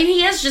 I mean,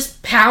 he is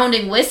just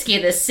pounding whiskey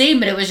in this scene,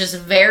 but it was just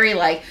very,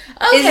 like...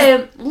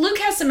 Okay, Luke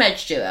has some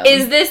edge to him.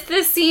 Is this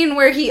the scene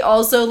where he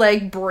also,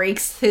 like,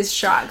 breaks his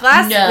shot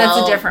glass? No. That's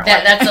a different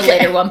one. That's a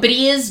later one. But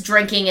he is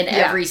drinking in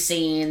every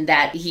scene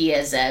that he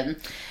is in.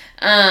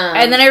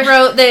 And then I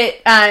wrote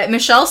that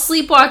Michelle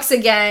sleepwalks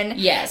again.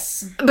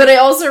 Yes. But I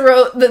also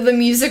wrote that the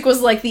music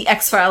was like the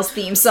X-Files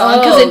theme song,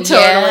 because it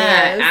totally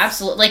is.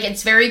 Absolutely. Like,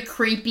 it's very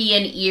creepy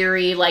and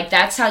eerie. Like,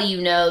 that's how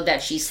you know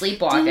that she's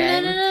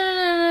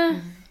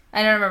sleepwalking.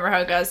 I don't remember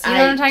how it goes. You know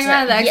what I'm talking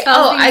about? The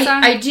X-Files theme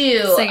song? I do.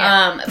 Sing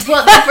it.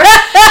 Well,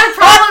 the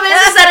problem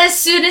is that as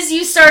soon as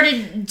you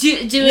started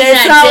doing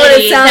that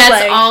ditty,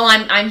 that's all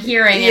I'm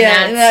hearing.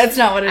 And that's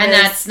not what it is. And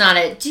that's not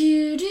it.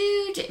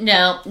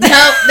 No,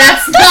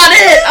 that's not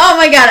it. Oh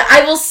my god.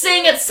 I will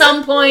sing at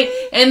some point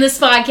in this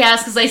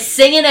podcast, because I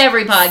sing in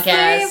every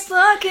podcast.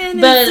 But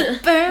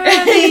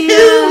we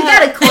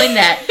gotta coin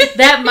that.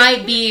 That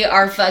might be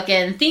our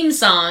fucking theme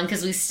song,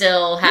 because we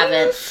still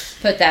haven't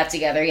put that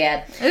together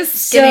yet. This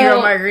Skinny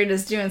Girl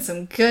Margarita's doing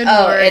some good work.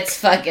 Oh, it's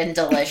fucking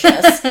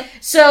delicious.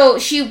 So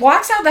she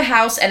walks out of the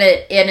house, and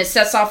it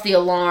sets off the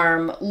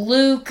alarm.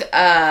 Luke,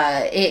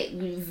 it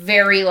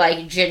very,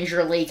 like,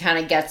 gingerly kind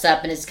of gets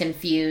up and is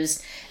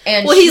confused.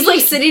 And he's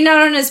like sitting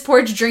out on his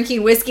porch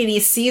drinking whiskey, and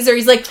he sees her.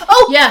 He's like,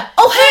 "Oh yeah,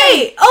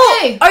 hey,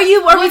 are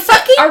we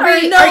fucking? Are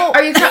you?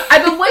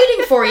 I've been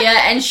waiting for you."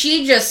 And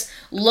she just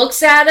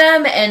looks at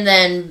him and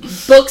then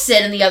books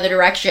it in the other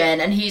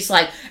direction. And he's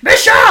like,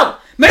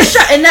 Michelle,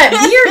 in that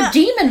weird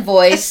demon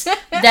voice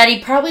that he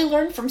probably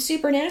learned from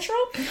Supernatural.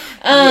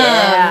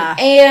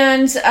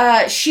 And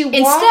she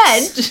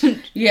walks...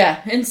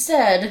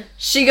 Instead.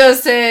 She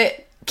goes to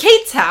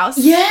Kate's house.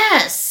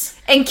 Yes.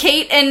 And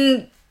Kate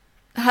and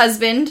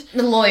husband,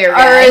 the lawyer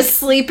guy, are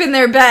asleep in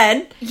their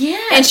bed.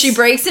 Yes. And she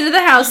breaks into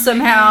the house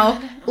somehow,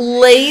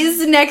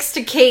 lays next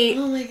to Kate,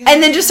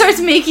 and then just starts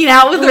making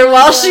out with her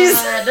while she's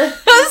asleep.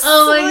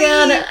 Oh my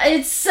god.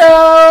 It's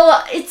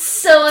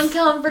so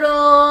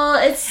uncomfortable.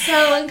 It's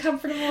so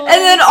uncomfortable.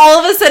 And then all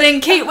of a sudden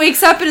Kate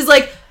wakes up and is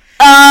like,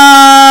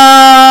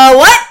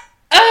 what?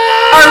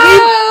 Are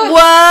we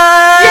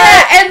what?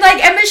 Yeah,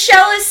 and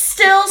Michelle is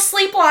still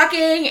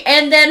sleepwalking,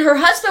 and then her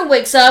husband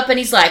wakes up and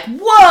he's like,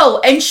 whoa,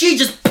 and she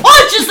just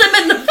punches him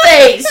in the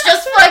face,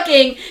 just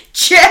fucking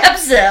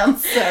jabs him.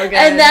 So good.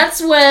 And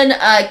that's when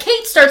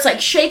Kate starts like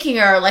shaking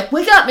her, like,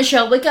 wake up,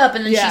 Michelle, wake up,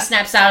 and then she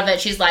snaps out of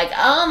it. She's like,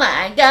 oh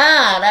my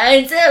god,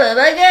 I did it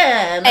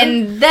again.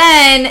 And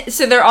then,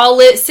 so they're all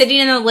sitting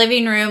in the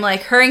living room,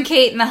 like her and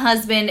Kate and the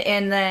husband,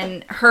 and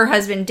then her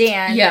husband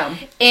Dan. Yeah.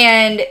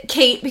 And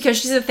Kate, because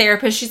she's a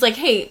therapist, she's like,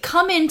 hey,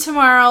 come in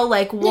tomorrow,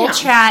 like, we'll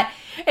chat.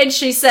 And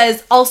she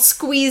says, I'll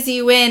squeeze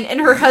you in.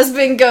 And her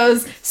husband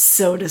goes,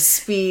 so to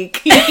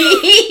speak. And so,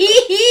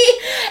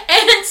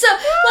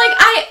 like,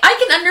 I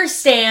can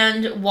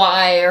understand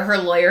why her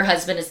lawyer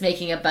husband is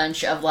making a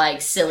bunch of,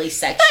 like, silly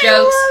sex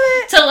jokes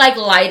to, like,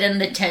 lighten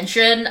the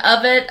tension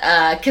of it.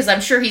 Because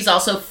I'm sure he's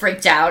also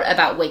freaked out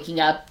about waking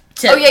up.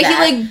 He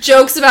like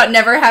jokes about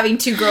never having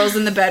two girls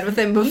in the bed with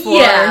him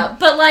before. Yeah,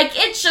 but like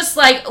it's just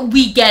like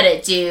we get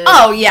it, dude.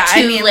 Oh yeah,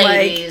 two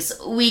ladies,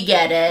 like, we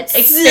get it.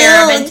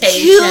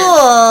 Experimentation.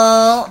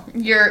 So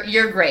cool.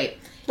 You're great.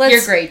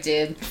 You're great,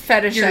 dude.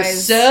 Fetishize. You're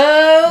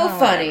so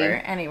funny. Whatever.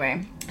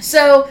 Anyway,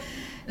 so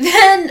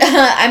then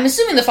I'm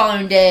assuming the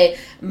following day,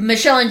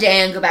 Michelle and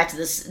Dan go back to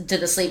the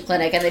sleep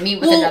clinic and they meet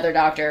with another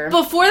doctor.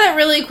 Before that,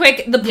 really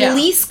quick, the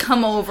police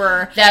come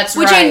over. That's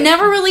which right. I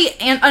never really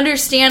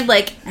understand,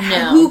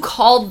 who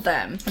called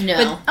them.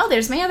 No. But,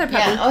 there's my other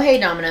puppy. Yeah. Oh, hey,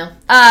 Domino.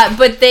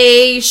 But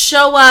they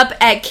show up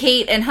at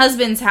Kate and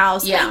husband's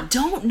house. Yeah. I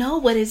don't know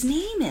what his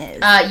name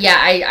is.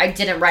 I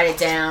didn't write it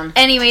down.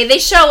 Anyway, they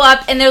show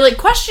up and they're,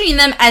 questioning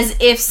them as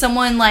if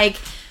someone,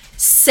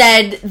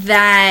 said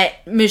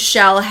that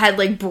Michelle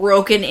had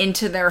broken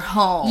into their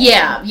home.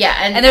 Yeah,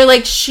 and they're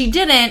like, she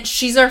didn't.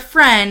 She's our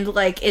friend.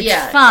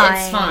 It's fine.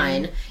 It's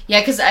fine. Yeah,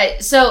 because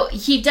so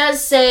he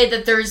does say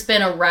that there's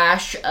been a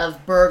rash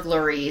of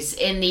burglaries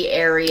in the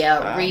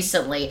area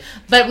recently,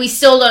 but we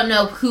still don't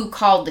know who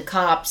called the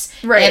cops.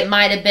 Right. It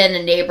might have been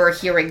a neighbor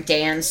hearing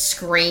Dan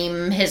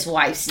scream his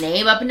wife's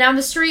name up and down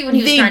the street when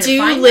he was trying to find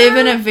her. They do live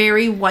in a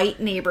very white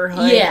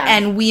neighborhood,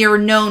 and we are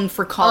known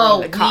for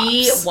calling the cops.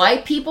 We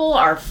white people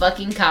are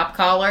fucking cop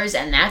callers,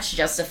 and that's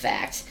just a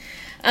fact.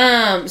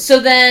 So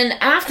then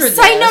after this...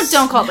 Side note,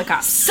 don't call the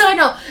cops. Side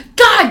note,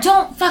 God,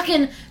 don't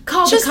fucking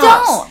call the cops. Just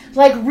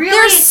don't. Really...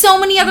 There's so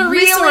many other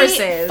resources.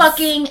 Really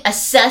fucking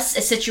assess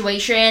a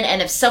situation,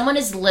 and if someone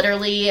is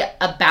literally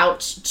about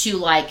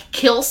to,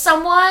 kill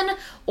someone...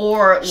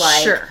 or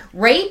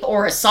rape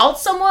or assault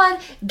someone,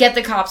 get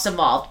the cops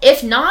involved.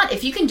 If not,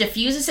 if you can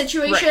diffuse a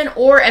situation,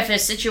 or if a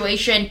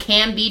situation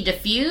can be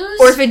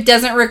diffused, or if it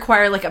doesn't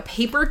require a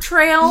paper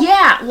trail,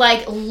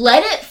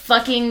 let it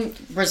fucking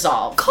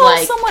resolve. Call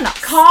someone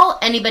else. Call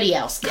anybody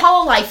else. Yeah.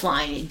 Call a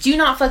lifeline. Do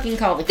not fucking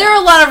call the cops. There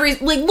are a lot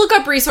of look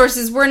up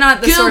resources. We're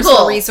not the Google. source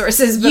for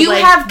resources, but you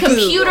have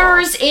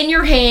computers in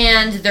your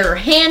hand. They're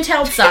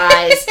handheld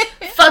size.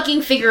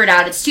 Fucking figure it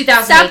out. It's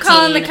 2018. Stop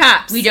calling the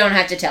cops. We don't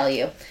have to tell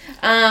you.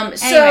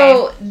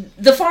 So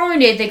the following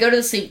day, they go to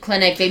the sleep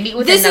clinic. They meet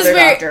with another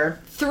doctor.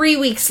 3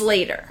 weeks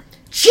later.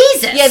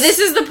 Jesus! Yeah, this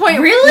is the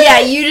point. Really? Yeah,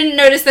 you didn't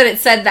notice that it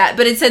said that,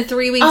 but it said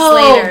 3 weeks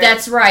later. Oh,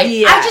 that's right.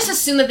 Yeah. I just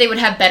assumed that they would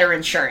have better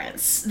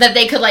insurance. That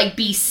they could,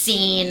 be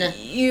seen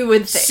you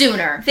would think.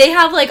 Sooner. They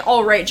have,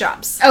 all right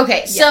jobs.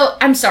 Okay, so,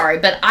 I'm sorry,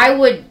 but I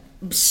would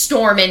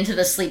storm into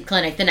the sleep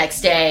clinic the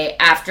next day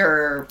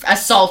after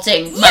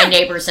assaulting my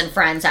neighbors and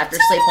friends after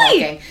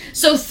sleepwalking.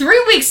 So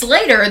 3 weeks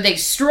later, they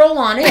stroll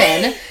on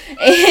in,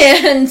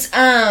 and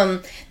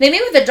they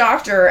meet with the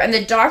doctor, and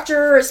the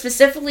doctor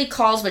specifically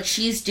calls what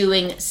she's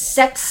doing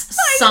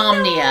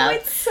sexsomnia,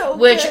 it's so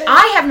which good.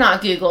 I have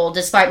not Googled,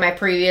 despite my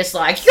previous, you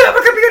have a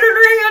computer in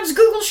your hands,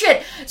 Google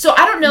shit. So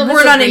I don't know if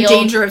we're not in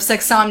danger of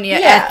sexsomnia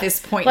at this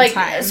point in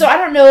time. So I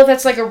don't know if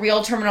that's a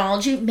real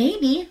terminology.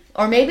 Maybe.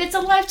 Or maybe it's a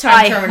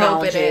lifetime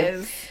terminology. I hope it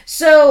is.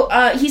 So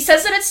he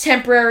says that it's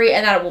temporary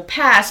and that it will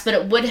pass, but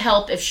it would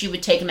help if she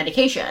would take a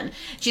medication.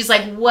 She's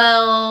like,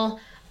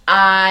 well,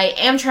 I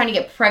am trying to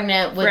get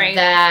pregnant. Would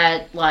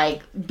that,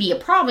 be a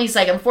problem? He's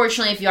like,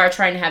 unfortunately, if you are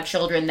trying to have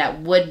children, that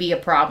would be a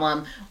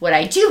problem. What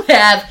I do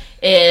have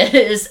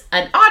is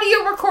an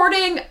audio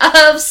recording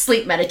of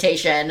sleep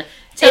meditation.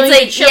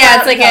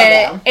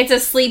 It's a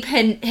sleep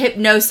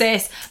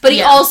hypnosis, but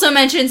he also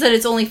mentions that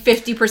it's only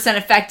 50%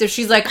 effective.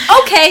 She's like,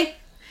 okay.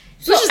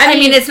 So, I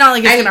mean, it's not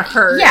like it's gonna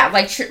hurt. Yeah,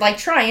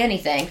 try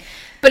anything.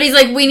 But he's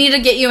like, we need to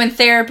get you in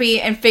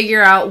therapy and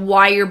figure out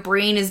why your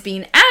brain is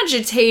being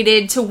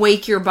agitated to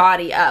wake your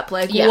body up.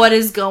 What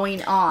is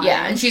going on?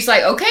 Yeah, and she's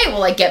like, okay,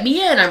 well, get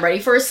me in. I'm ready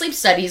for a sleep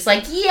study. He's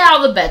like, yeah,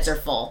 all the beds are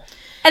full.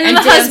 And then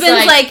the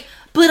husband's like,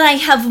 but I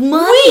have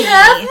money. We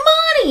have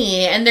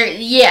money. And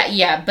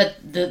they're, but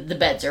the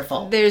beds are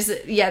full. There's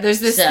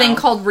this thing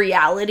called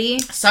reality.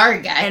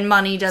 Sorry, guy. And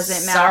money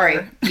doesn't matter.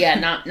 Sorry. Yeah,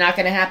 not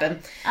going to happen.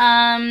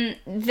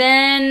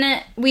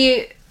 Then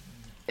we...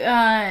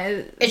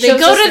 they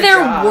go to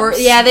their work.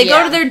 Yeah, they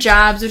go to their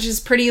jobs, which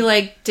is pretty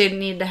didn't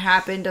need to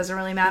happen. Doesn't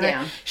really matter.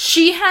 Yeah.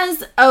 She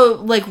has a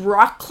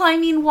rock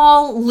climbing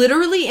wall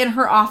literally in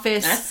her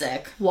office. That's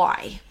sick.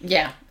 Why?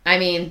 Yeah, I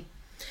mean,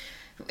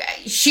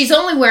 she's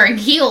only wearing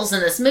heels in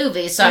this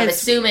movie, so I'm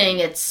assuming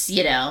it's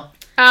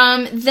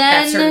then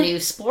that's her new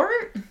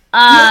sport.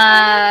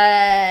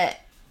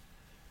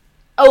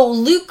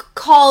 Luke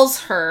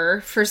calls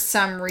her for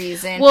some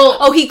reason.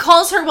 He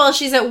calls her while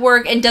she's at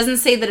work and doesn't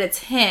say that it's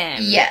him.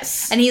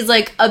 Yes. And he's,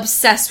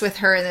 obsessed with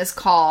her in this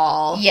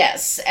call.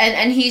 Yes.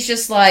 And he's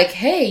just like,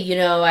 hey,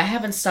 I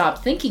haven't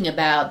stopped thinking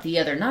about the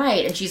other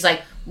night. And she's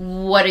like,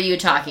 what are you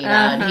talking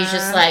about? And he's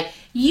just like,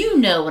 you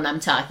know what I'm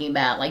talking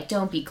about.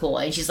 Don't be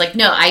coy. And she's like,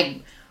 no,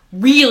 I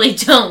really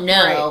don't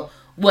know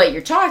what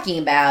you're talking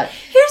about.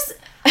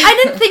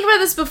 I didn't think about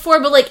this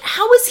before, but,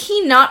 how is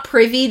he not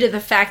privy to the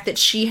fact that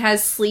she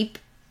has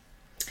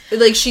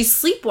she's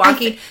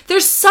sleepwalking? They're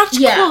such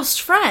close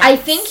friends. I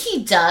think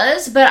he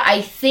does, but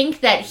I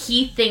think that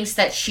he thinks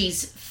that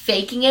she's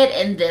faking it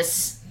in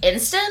this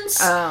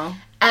instance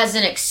as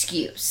an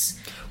excuse.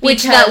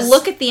 Which that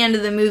look at the end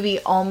of the movie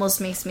almost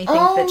makes me think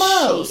that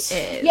she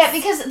is. Yeah,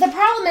 because the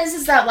problem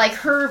is that,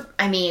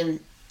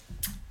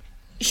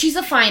 she's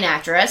a fine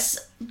actress,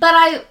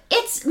 but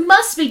it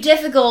must be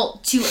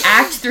difficult to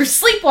act through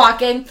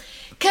sleepwalking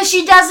because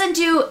she doesn't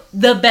do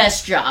the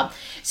best job.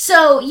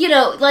 So, you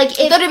know, like...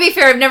 Though, to be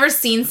fair, I've never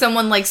seen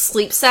someone, like,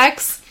 sleep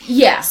sex.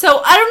 Yeah.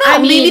 So, I don't know. I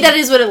mean, maybe that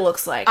is what it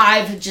looks like.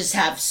 I've just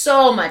have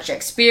so much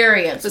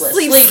experience with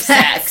sleep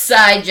sex.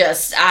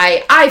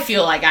 I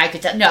feel like I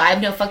could tell. No, I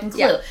have no fucking clue.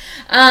 Yeah.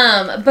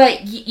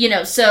 But, you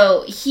know,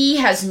 so he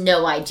has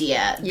no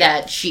idea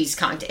that she's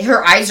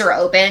her eyes are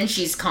open,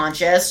 she's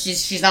conscious,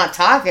 she's not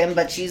talking,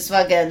 but she's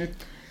fucking...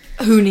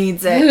 Who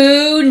needs it?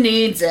 Who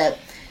needs it?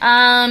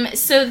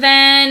 So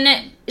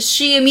then...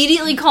 She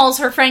immediately calls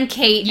her friend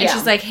Kate, and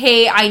she's like,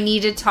 hey, I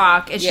need to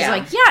talk. And she's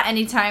like, yeah,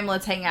 anytime,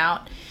 let's hang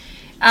out.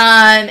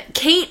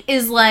 Kate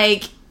is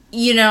like,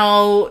 you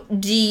know,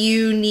 do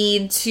you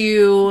need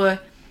to...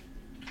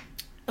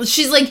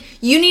 She's like,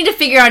 you need to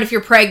figure out if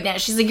you're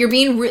pregnant. She's like, you're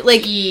being...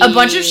 a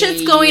bunch of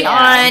shit's going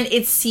on.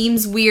 It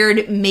seems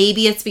weird.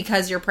 Maybe it's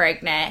because you're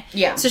pregnant.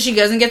 Yeah. So she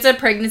goes and gets a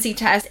pregnancy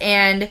test,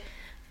 and...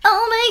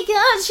 Oh my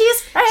god,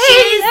 she's pregnant!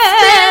 She's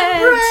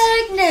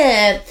been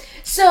pregnant!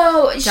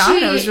 So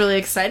Domino was really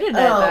excited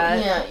about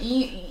that. Yeah.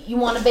 You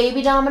want a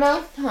baby,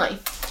 Domino? Hi.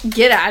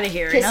 Get out of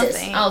here. Kisses. No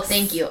thanks. Oh,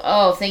 thank you.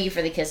 Oh, thank you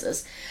for the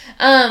kisses.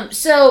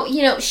 So,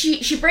 you know,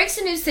 she breaks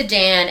the news to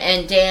Dan,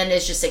 and Dan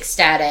is just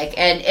ecstatic.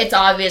 And it's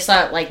obvious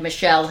that, like,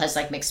 Michelle has,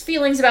 like, mixed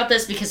feelings about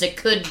this because it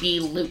could be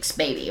Luke's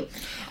baby.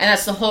 And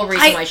that's the whole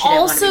reason why she didn't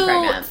want to be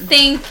pregnant. I also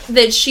think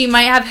that she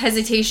might have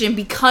hesitation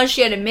because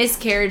she had a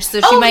miscarriage.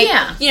 So she might,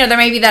 you know, there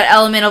might be that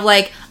element of,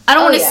 like, I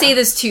don't want to say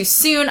this too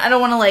soon. I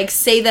don't want to, like,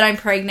 say that I'm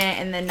pregnant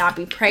and then not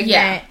be pregnant.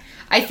 Yeah.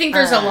 I think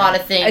there's a lot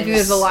of things. I think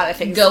there's a lot of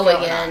things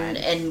going in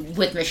and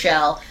with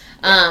Michelle.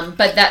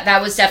 But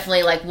that was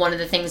definitely, like, one of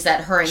the things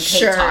that her and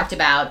Kate talked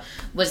about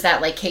was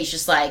that, like, Kate's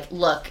just like,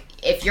 look,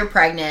 if you're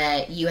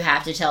pregnant, you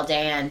have to tell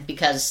Dan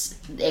because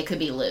it could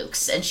be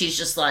Luke's. And she's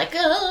just like,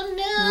 oh,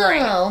 no.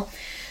 Right.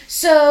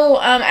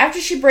 So,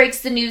 after she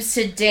breaks the news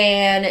to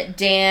Dan,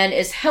 Dan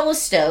is hella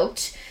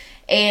stoked.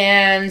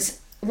 And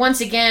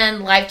once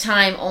again,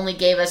 Lifetime only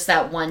gave us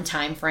that one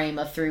time frame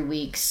of 3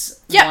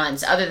 weeks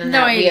once. Other than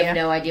that, we have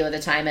no idea what the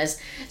time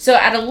is. So,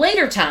 at a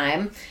later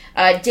time...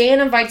 Dan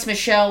invites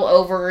Michelle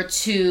over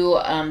to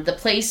the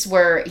place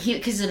where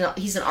he's an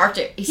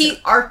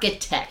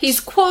architect. He's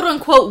quote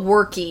unquote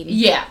working.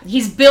 Yeah,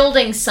 he's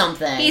building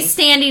something. He's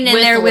standing in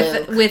there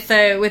with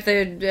a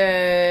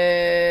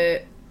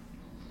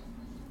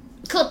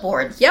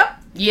clipboard. Yep.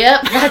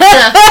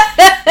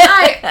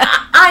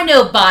 I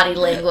know body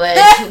language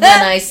when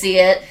I see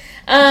it.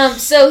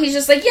 So he's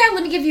just like, yeah,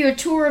 let me give you a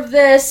tour of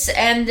this,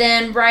 and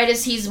then right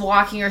as he's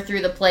walking her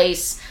through the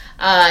place.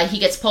 He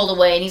gets pulled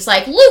away, and he's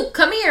like, Luke,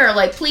 come here.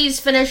 Like, please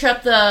finish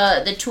up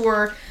the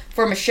tour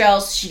for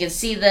Michelle so she can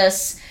see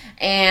this.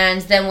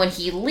 And then when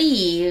he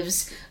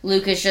leaves,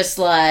 Luke is just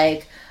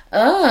like,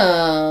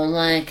 oh,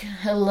 like,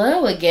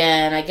 hello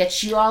again. I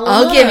get you all alone.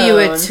 I'll give you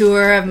a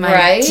tour of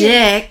my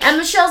dick. And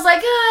Michelle's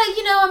like,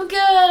 you know, I'm good.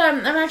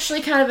 I'm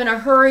actually kind of in a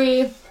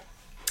hurry.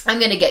 I'm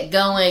gonna get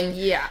going.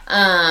 Yeah.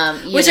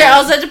 Which I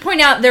also have to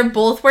point out, they're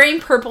both wearing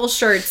purple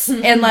shirts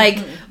and, like,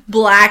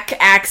 black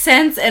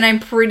accents, and I'm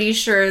pretty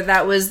sure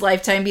that was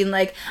Lifetime being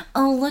like,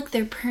 oh, look,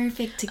 they're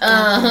perfect together.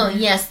 Oh,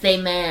 yes, they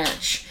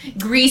match.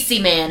 Greasy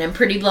man and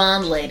pretty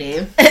blonde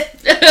lady.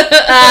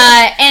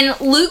 And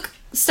Luke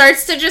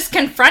starts to just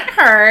confront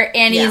her,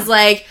 and he's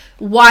like,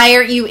 why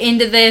aren't you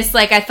into this?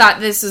 Like, I thought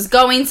this was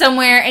going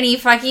somewhere, and he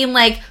fucking,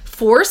 like,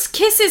 force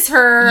kisses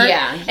her.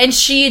 Yeah. And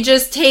she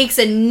just takes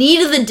a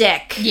knee to the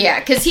dick. Yeah,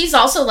 because he's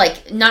also,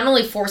 like, not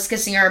only force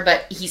kissing her,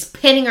 but he's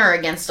pinning her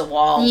against a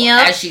wall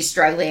as she's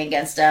struggling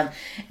against him.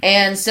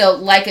 And so,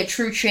 like a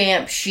true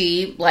champ,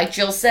 she, like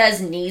Jill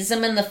says, knees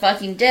him in the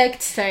fucking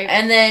dick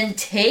and then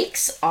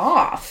takes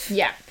off.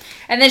 Yeah.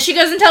 And then she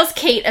goes and tells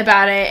Kate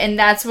about it, and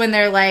that's when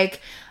they're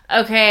like,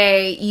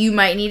 okay, you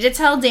might need to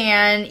tell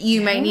Dan.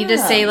 You might need to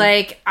say,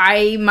 like,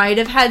 I might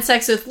have had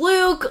sex with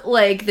Luke.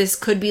 Like, this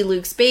could be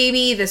Luke's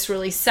baby. This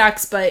really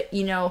sucks, but,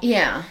 you know.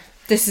 Yeah.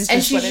 This is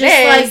just what it is.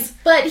 Like,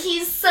 but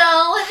he's so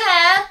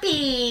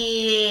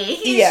happy.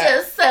 He's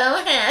just so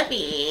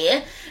happy.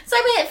 So,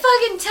 I mean,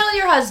 fucking tell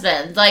your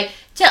husband. Like,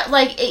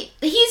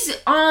 he's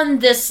on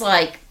this,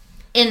 like,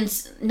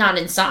 not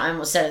insomnia, I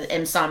almost said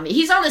insomnia.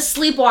 He's on this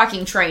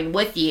sleepwalking train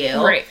with you.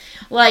 Right.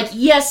 Like,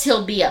 yes,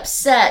 he'll be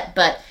upset,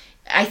 but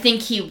I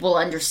think he will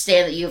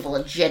understand that you have a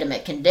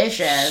legitimate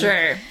condition.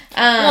 Sure.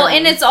 Well,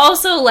 and it's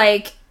also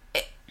like,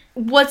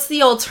 what's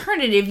the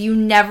alternative? You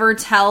never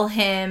tell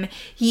him.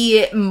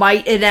 He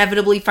might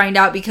inevitably find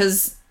out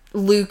because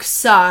Luke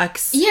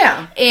sucks.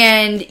 Yeah.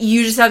 And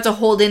you just have to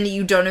hold in that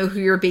you don't know who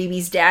your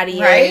baby's daddy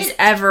is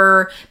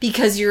ever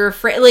because you're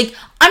afraid. Like,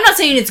 I'm not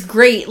saying it's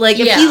great. Like,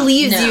 if he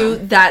leaves you,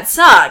 that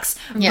sucks.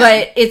 Yeah.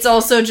 But it's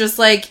also just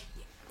like,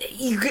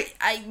 you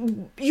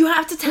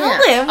have to tell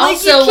him. Like,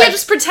 also, you can't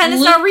just pretend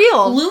it's not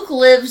real. Luke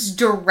lives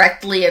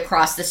directly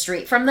across the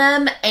street from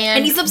them,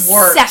 and he's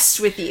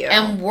obsessed with you.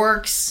 And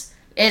works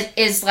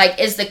is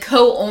the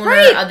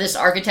co-owner of this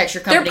architecture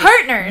company. They're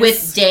partners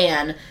with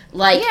Dan.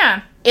 Like,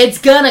 it's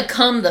gonna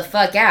come the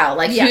fuck out.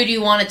 Like, who do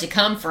you want it to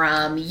come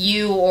from?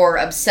 You or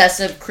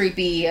obsessive,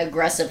 creepy,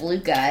 aggressive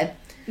Luke guy?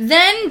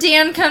 Then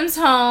Dan comes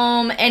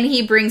home and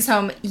he brings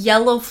home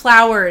yellow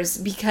flowers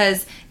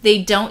because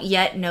they don't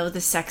yet know the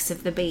sex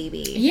of the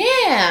baby.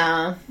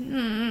 Yeah.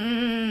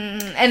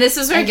 And this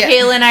is where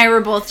Kayla and I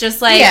were both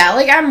just like... Yeah,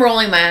 like, I'm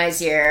rolling my eyes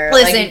here.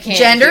 Listen, like,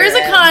 gender is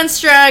a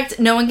construct.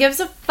 No one gives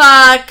a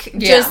fuck. Yeah.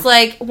 Just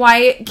like,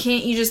 why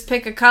can't you just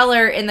pick a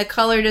color and the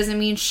color doesn't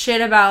mean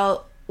shit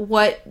about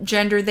what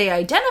gender they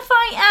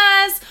identify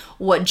as,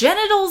 what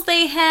genitals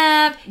they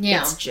have.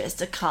 Yeah. It's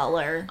just a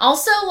color.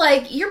 Also,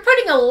 like, you're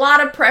putting a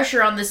lot of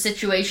pressure on this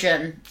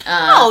situation.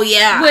 Oh,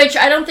 yeah. Which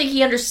I don't think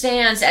he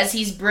understands as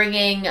he's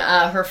bringing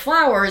her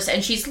flowers,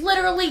 and she's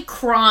literally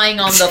crying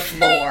on the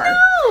floor.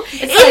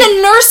 In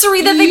the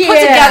nursery that they put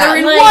together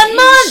in 1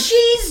 month.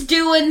 She's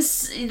doing,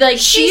 like,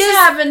 she's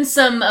having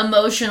some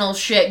emotional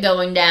shit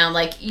going down.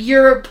 Like,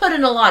 you're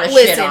putting a lot of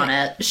shit on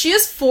it. She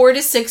is 4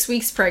 to 6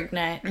 weeks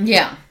pregnant.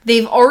 Yeah.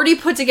 They've already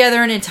put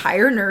together an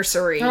entire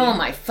nursery. Oh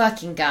my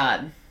fucking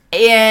God.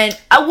 And,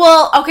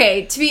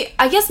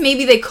 I guess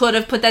maybe they could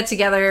have put that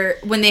together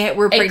when they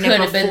were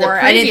pregnant before.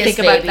 I didn't think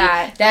about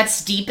that.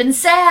 That's deep and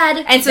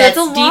sad. And so that's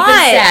a lot. Deep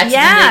and sad.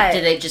 Yeah.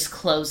 Did they just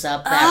close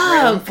up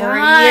that room for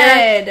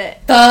a year?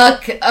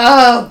 Fuck.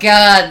 Oh,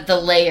 God. The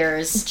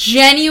layers.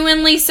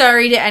 Genuinely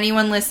sorry to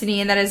anyone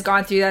listening that has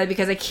gone through that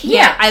because I can't.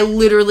 Yeah. I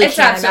literally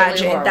can't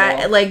imagine horrible.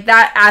 that. Like,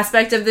 that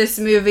aspect of this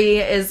movie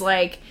is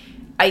like...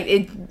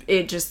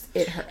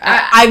 It hurt.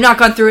 I've not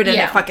gone through it and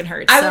it fucking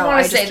hurts. I would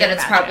want to say that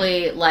it's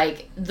probably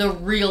like the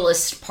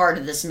realest part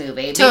of this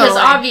movie because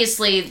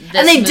obviously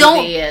this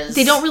movie is.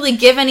 They don't really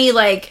give any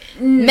like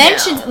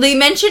mention. They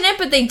mention it,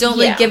 but they don't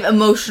like give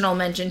emotional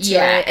mention to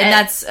it, and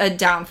that's a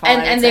downfall.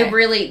 And they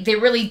really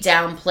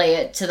downplay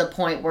it to the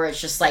point where it's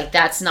just like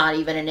that's not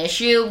even an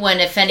issue. When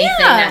if anything,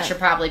 that should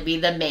probably be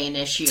the main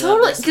issue.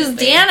 Totally, because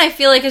Dan, I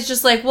feel like it's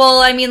just like, well,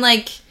 I mean,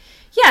 like,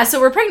 yeah, so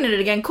we're pregnant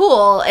again,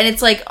 cool, and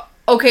it's like.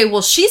 Okay,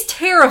 well, she's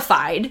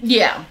terrified.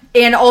 Yeah.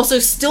 And also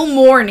still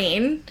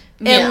mourning.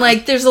 And,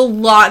 like, there's a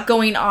lot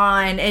going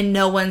on, and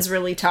no one's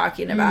really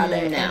talking about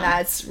it. No. And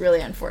that's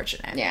really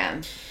unfortunate.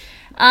 Yeah.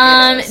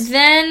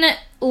 Then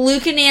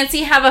Luke and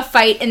Nancy have a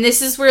fight, and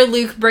this is where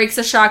Luke breaks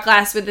a shot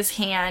glass with his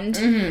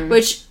hand,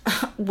 which,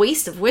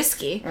 waste of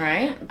whiskey.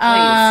 Right.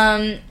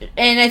 Please.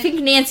 And I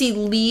think Nancy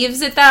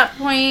leaves at that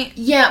point.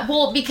 Yeah,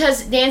 well,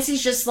 because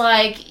Nancy's just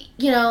like,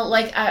 you know,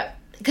 like,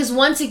 because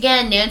once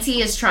again,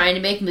 Nancy is trying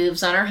to make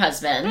moves on her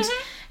husband.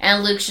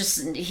 And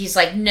Luke's he's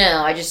like,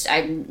 no. And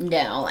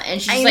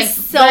she's like,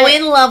 so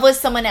in love with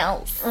someone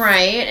else.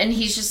 Right. And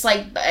he's just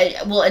like,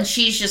 and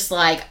she's just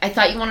like, I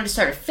thought you wanted to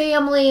start a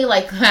family.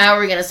 Like, how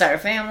are we going to start a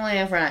family?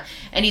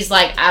 And he's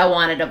like, I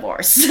want a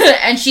divorce.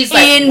 And she's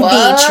like, in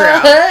vitro.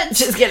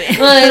 Just kidding.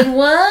 Like,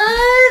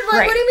 what?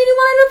 Like, what do you mean you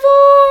want a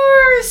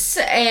divorce?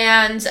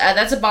 And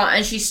that's a bomb.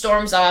 And she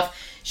storms off.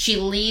 She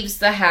leaves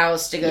the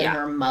house to go to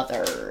her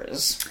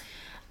mother's.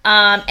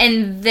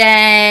 And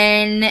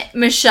then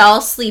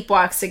Michelle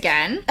sleepwalks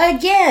again.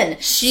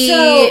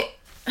 She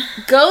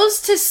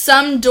goes to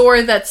some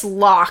door that's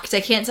locked.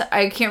 I can't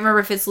remember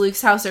if it's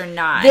Luke's house or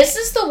not. This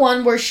is the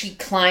one where she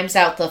climbs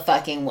out the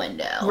fucking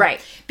window. Right.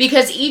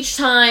 Because each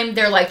time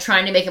they're like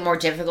trying to make it more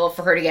difficult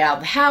for her to get out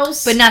of the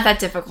house. But not that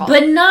difficult.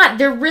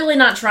 They're really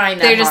not trying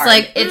that hard. They're just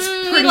like, it's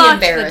pretty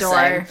embarrassing. The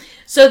door.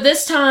 So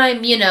this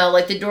time, you know,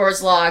 like the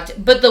door's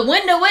locked, but the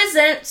window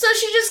isn't, so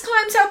she just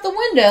climbs out the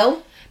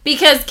window.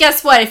 Because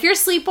guess what? If you're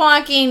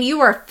sleepwalking,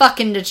 you are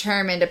fucking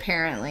determined,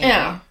 apparently.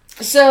 Yeah.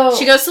 So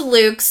she goes to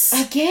Luke's.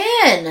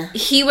 Again.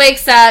 He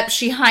wakes up.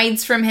 She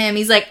hides from him.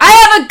 He's like, I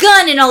have a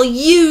gun and I'll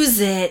use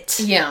it.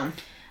 Yeah.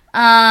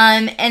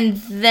 And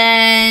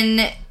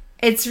then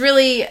it's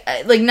really,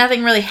 like,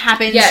 nothing really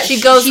happens. Yeah, she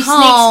goes home. She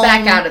sneaks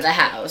back out of the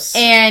house.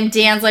 And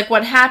Dan's like,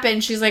 what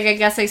happened? She's like, I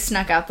guess I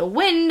snuck out the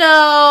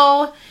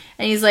window.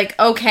 And he's like,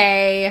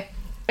 okay.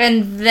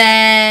 And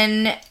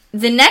then...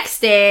 The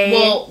next day...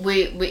 Well,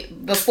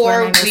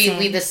 before we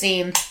leave the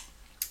scene,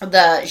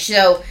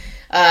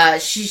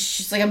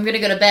 she's like, I'm gonna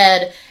go to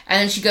bed, and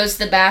then she goes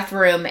to the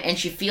bathroom, and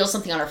she feels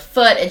something on her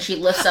foot, and she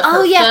lifts up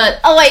her foot.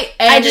 Oh, wait,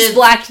 I just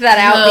blacked that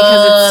out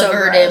because it's so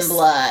covered gross. In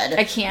blood.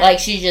 I can't. Like,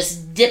 she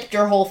just dipped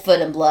her whole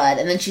foot in blood,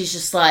 and then she's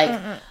just like,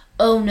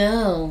 oh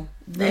no,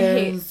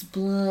 there's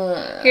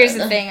blood. Here's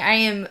the thing, I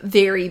am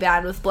very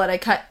bad with blood. I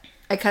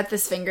cut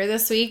this finger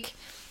this week.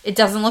 It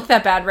doesn't look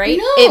that bad, right?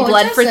 No, it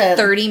bled for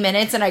 30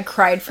 minutes, and I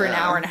cried for an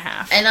hour and a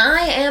half. And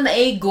I am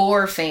a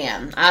gore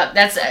fan.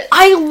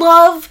 I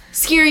love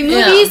scary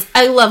movies. Yeah.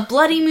 I love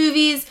bloody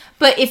movies.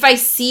 But if I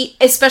see,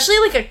 especially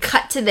like a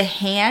cut to the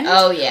hand.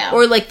 Oh, yeah.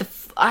 Or like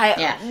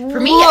for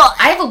me,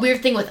 I have a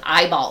weird thing with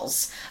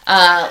eyeballs. One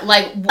of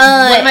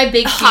my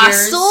big fears.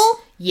 Hostel?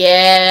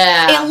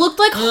 Yeah. It looked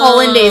like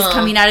hollandaise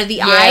coming out of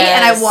the eye,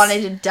 and I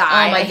wanted to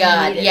die. Oh my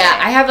god. Yeah,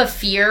 I have a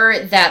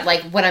fear that,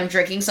 like, when I'm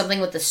drinking something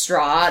with a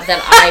straw,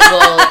 that I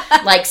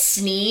will, like,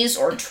 sneeze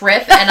or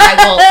trip, and I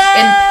will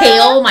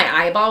impale my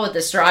eyeball with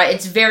the straw.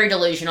 It's very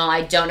delusional.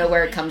 I don't know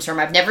where it comes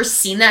from. I've never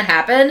seen that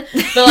happen,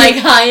 but, like,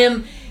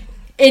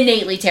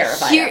 innately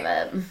terrified of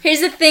it.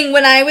 Here's the thing.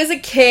 When I was a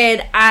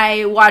kid,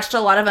 I watched a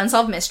lot of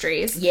Unsolved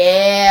Mysteries.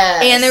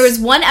 Yes. And there was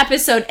one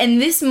episode,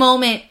 and this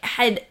moment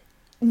had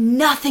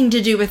nothing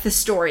to do with the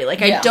story.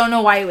 Like, I don't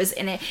know why it was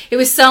in it. It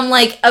was some,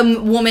 like, a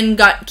woman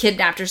got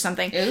kidnapped or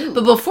something. Ooh.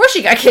 But before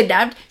she got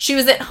kidnapped, she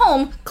was at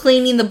home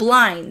cleaning the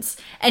blinds.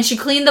 And she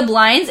cleaned the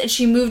blinds, and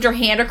she moved her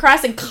hand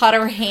across and cut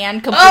her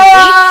hand completely.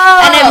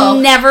 Oh! And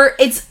I've never...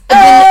 It's been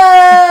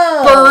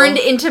burned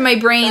into my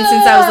brain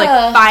since I was,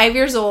 like, 5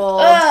 years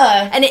old.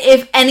 And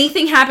if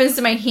anything happens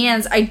to my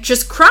hands, I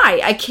just cry.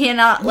 I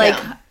cannot, like...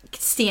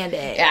 stand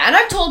it. Yeah, and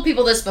I've told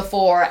people this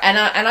before,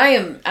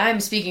 and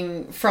I'm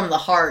speaking from the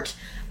heart.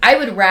 I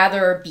would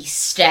rather be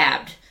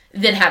stabbed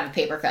than have a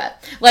paper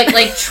cut. Like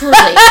truly,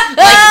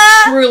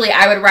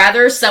 I would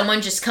rather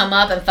someone just come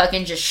up and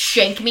fucking just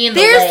shank me in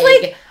the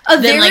leg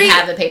than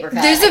have a paper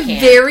cut. There's a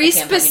very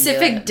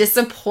specific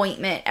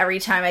disappointment every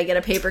time I get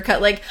a paper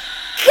cut. Like,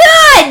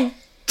 God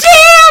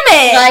damn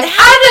it! Like,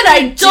 how did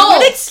I do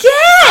it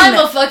again?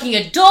 I'm a fucking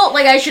adult.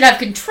 Like, I should have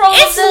control of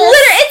this.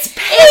 It's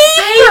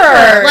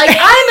paper. Like,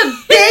 I'm a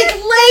big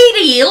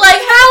lady.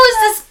 Like, how is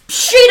this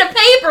sheet of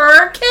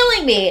paper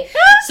killing me?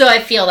 So I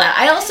feel that.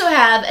 I also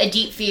have a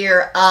deep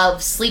fear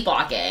of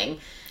sleepwalking.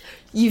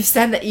 You've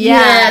said that,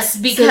 yes,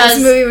 because so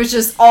this movie was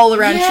just all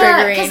around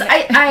triggering. Because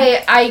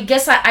I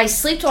guess I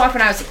sleepwalked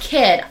when I was a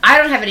kid. I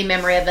don't have any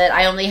memory of it.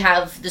 I only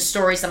have the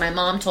stories that my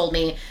mom told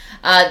me.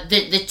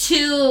 The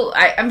two,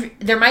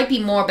 there might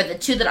be more, but the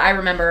two that I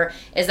remember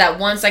is that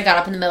once I got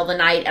up in the middle of the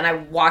night and I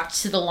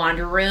walked to the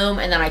laundry room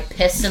and then I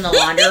pissed in the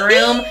laundry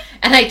room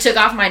and I took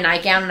off my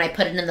nightgown and I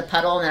put it in the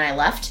puddle and then I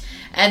left.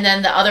 And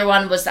then the other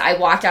one was I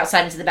walked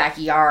outside into the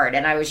backyard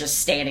and I was just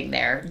standing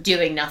there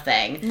doing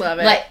nothing. Love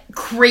it. Like,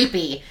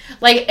 creepy.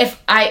 Like, if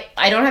I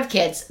don't have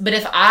kids, but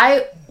if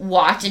I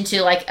walked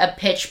into, like, a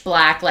pitch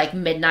black, like,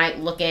 midnight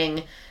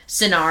looking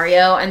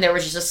scenario and there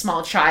was just a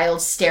small child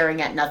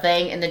staring at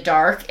nothing in the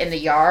dark in the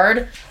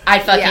yard,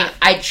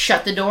 I'd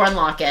shut the door and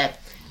lock it.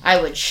 I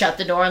would shut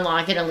the door and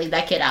lock it and leave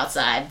that kid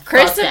outside.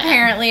 Chris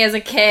apparently, as a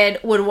kid,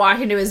 would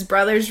walk into his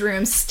brother's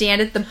room,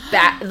 stand at the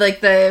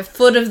the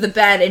foot of the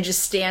bed, and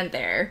just stand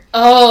there.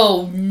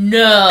 Oh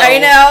no! I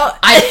know.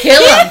 I'd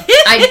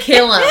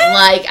kill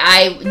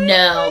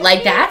him.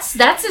 Like,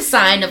 that's a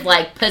sign of,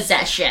 like,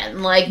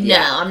 possession. Like, no,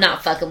 I'm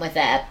not fucking with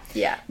that.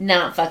 Yeah,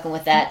 not fucking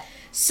with that.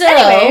 So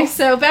anyway,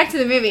 so back to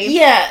the movie.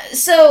 Yeah.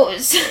 So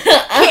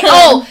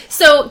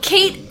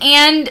Kate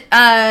and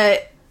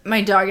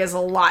my dog has a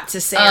lot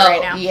to say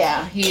right now.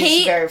 Yeah, he's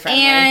Kate very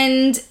friendly.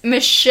 And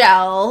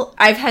Michelle,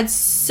 I've had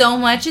so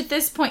much at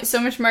this point, so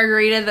much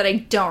margarita that I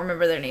don't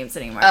remember their names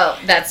anymore. Oh,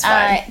 that's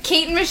fine.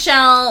 Kate and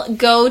Michelle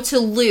go to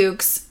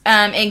Luke's,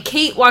 and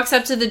Kate walks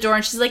up to the door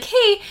and she's like,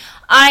 "Hey,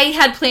 I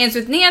had plans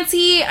with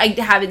Nancy. I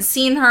haven't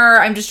seen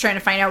her. I'm just trying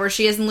to find out where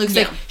she is." And Luke's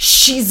like,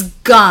 "She's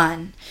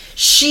gone.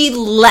 She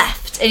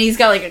left." And he's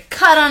got, like, a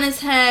cut on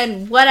his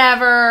head,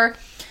 whatever.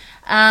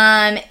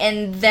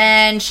 And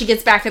then she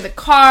gets back in the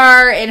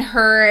car, and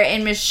her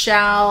and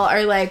Michelle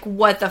are like,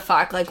 what the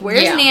fuck? Like,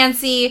 where's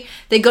Nancy?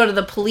 They go to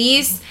the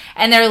police,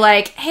 and they're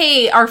like,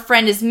 hey, our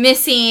friend is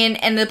missing.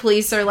 And the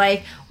police are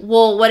like,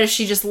 well, what if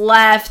she just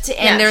left?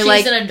 And they're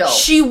like, an adult.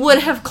 She would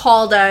have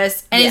called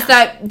us. And it's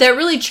that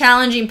really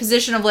challenging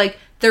position of, like,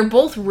 they're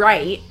both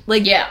right.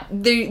 Like,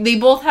 they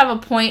both have a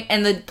point,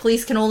 and the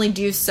police can only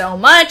do so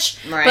much.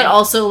 Right. But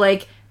also,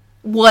 like,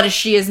 what if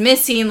she is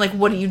missing? Like,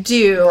 what do you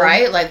do?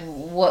 Right? Like,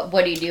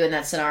 what do you do in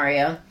that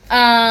scenario?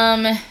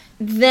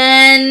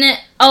 Then,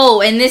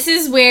 and this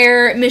is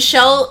where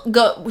Michelle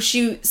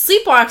she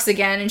sleepwalks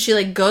again, and she,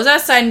 like, goes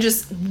outside and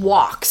just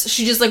walks.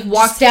 She just, like,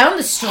 walks down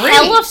the street.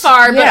 Hella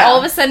far, but all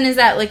of a sudden is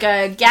at, like,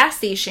 a gas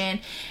station.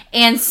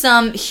 And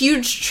some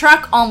huge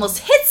truck almost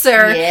hits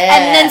her, and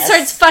then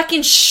starts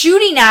fucking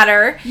shooting at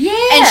her.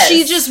 Yes. And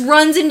she just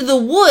runs into the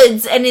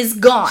woods and is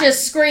gone.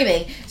 Just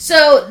screaming.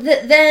 So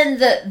then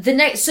the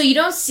next... So you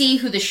don't see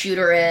who the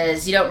shooter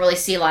is. You don't really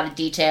see a lot of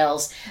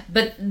details.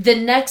 But the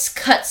next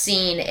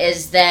cutscene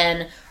is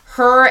then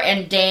her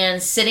and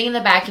Dan sitting in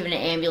the back of an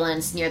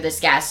ambulance near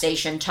this gas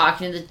station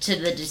talking to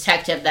the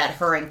detective that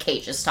her and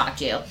Kate just talked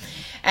to.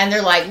 And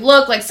they're like,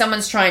 look, like,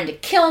 someone's trying to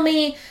kill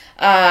me.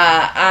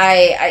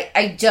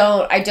 I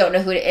don't know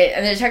who it is.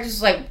 And the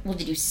detective's like, well,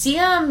 did you see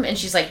him? And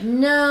she's like,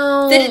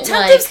 no. The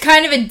detective's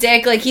kind of a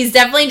dick. Like, he's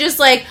definitely just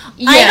like,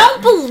 I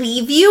don't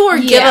believe you or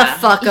give a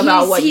fuck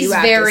about what you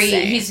have to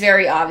say. He's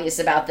very obvious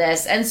about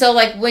this. And so,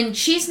 like, when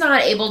she's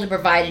not able to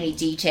provide any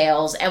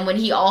details, and when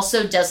he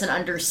also doesn't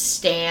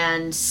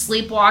understand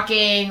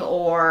sleepwalking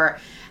or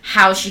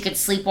how she could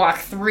sleepwalk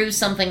through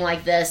something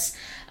like this,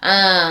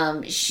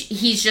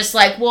 he's just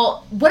like,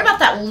 well, what about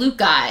that Luke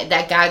guy?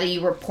 That guy that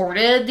you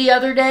reported the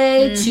other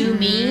day to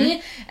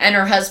me? And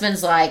her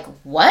husband's like,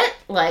 what?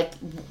 Like,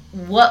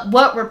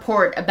 what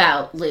report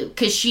about Luke?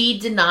 Because she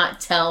did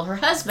not tell her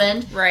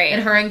husband. Right.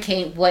 And her and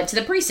Kate went to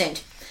the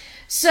precinct.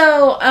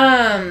 So,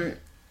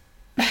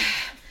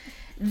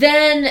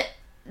 then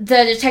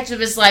the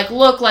detective is like,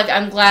 look, like,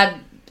 I'm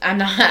glad I'm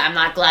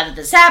not glad that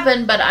this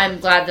happened, but I'm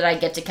glad that I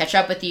get to catch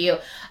up with you.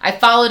 I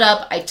followed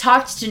up. I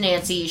talked to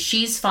Nancy.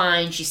 She's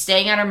fine. She's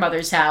staying at her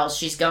mother's house.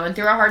 She's going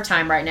through a hard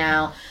time right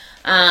now.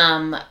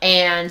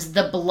 And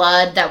the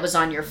blood that was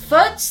on your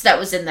foot, that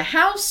was in the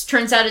house,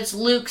 turns out it's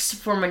Luke's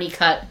from when he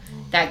cut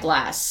that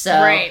glass. So,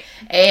 right.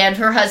 And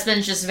her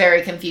husband's just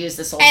very confused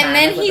this whole time. And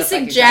then he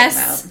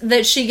suggests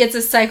that she gets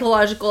a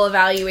psychological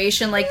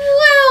evaluation, like,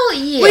 well,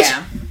 yeah, which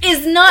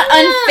is not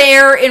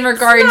unfair in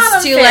regards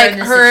to like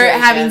her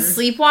having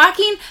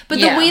sleepwalking, but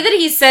the way that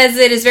he says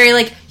it is very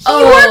like,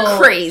 you're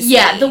crazy.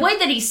 Yeah, the way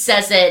that he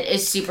says it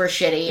is super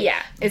shitty.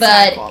 Yeah,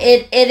 but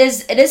it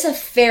is a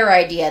fair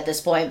idea at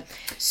this point.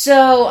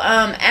 So,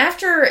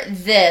 after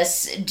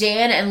this,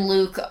 Dan and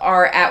Luke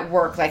are at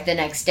work, like, the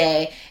next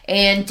day,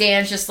 and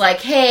Dan's just like,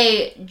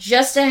 hey,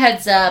 just a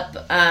heads up,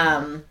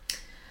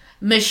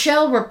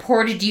 Michelle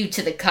reported you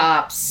to the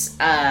cops,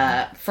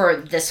 for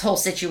this whole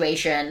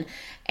situation,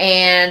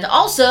 and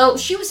also,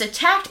 she was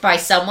attacked by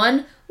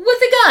someone with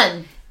a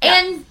gun,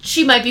 and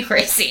she might be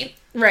crazy.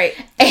 Right.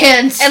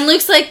 And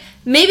Luke's like,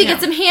 maybe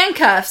get some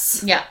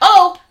handcuffs. Yeah.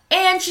 Oh,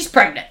 and she's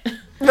pregnant.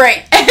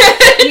 Right.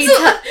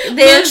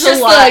 There's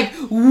just like,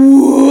 what?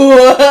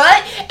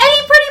 And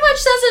he pretty much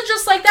says it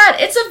just like that.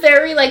 It's a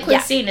very, like,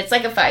 quick scene. It's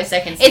like a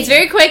 5-second scene. It's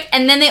very quick,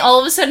 and then they all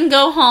of a sudden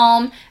go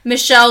home.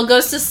 Michelle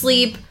goes to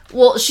sleep.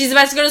 Well, she's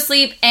about to go to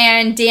sleep,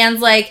 and Dan's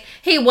like,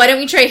 hey, why don't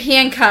we try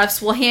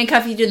handcuffs? We'll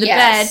handcuff you to the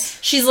bed.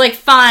 She's like,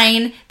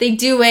 fine. They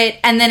do it,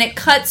 and then it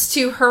cuts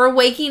to her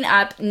waking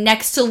up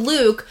next to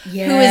Luke, who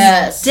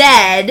is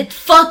dead.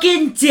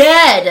 Fucking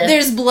dead.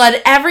 There's blood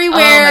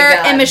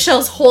everywhere, and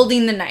Michelle's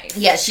holding the knife.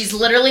 Yeah, she's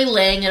literally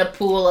laying in a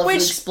pool of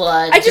Luke's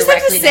blood. I just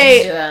have to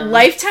say,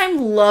 Lifetime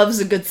loves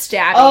a good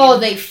stabbing. Oh,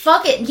 they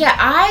fucking... Yeah,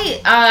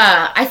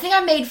 I think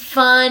I made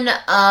fun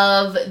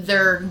of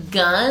their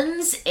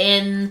guns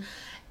in...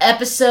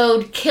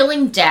 episode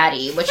Killing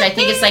Daddy, which I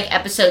think is like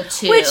episode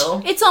 2. Which,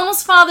 it's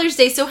almost Father's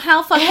Day, so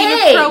how fucking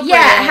appropriate.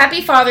 Yeah,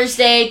 happy Father's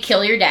Day,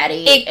 kill your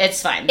daddy.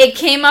 It's fine. It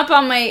came up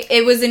on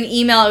it was an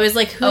email, it was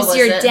like, who's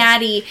your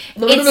daddy?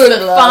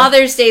 It's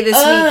Father's Day this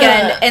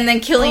weekend, and then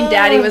Killing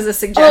Daddy was a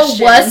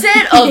suggestion. Oh, was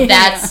it? Oh,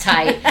 that's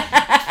tight.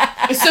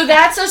 So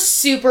that's a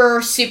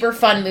super, super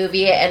fun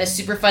movie and a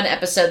super fun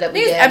episode that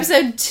we did.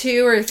 Episode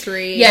 2 or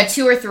 3. Yeah,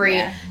 2 or 3.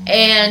 Yeah.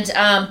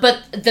 And,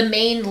 but the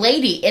main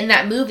lady in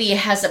that movie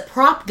has a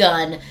prop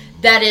gun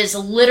that is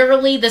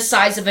literally the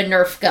size of a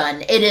Nerf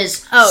gun. It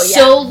is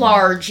so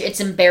large,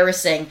 it's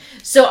embarrassing.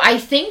 So I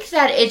think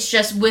that it's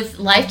just with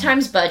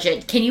Lifetime's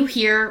budget. Can you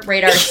hear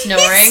Radar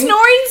snoring? He's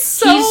snoring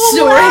so loud. He's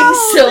snoring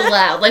so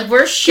loud. Like,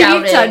 we're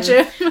shouting Can you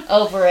touch him?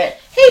 Over it.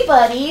 Hey,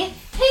 buddy.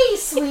 Hey,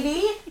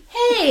 sweetie.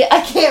 Hey,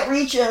 I can't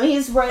reach him.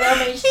 He's right on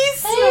me. He's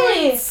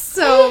snoring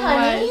so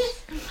much.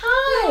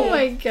 Hi. Oh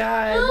my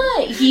god.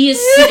 Hi. He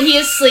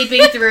is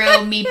sleeping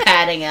through me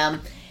patting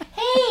him.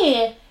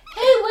 Hey,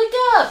 wake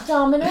up,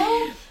 Domino.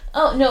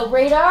 Oh no,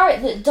 Radar.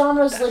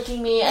 Domino's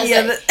licking me.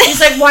 He's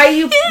like, why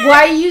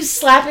are you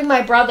slapping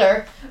my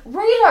brother?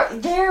 Radar.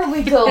 There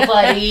we go,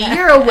 buddy.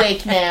 You're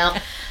awake now.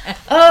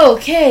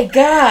 Okay,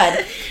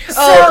 God.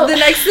 So the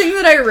next thing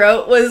that I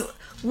wrote was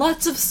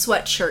lots of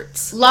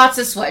sweatshirts. Lots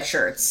of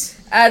sweatshirts.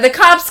 The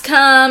cops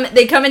come,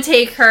 they come and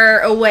take her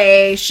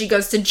away, she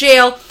goes to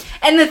jail,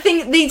 and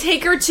they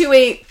take her to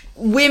a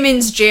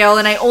women's jail,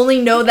 and I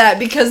only know that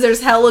because there's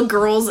hella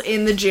girls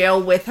in the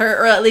jail with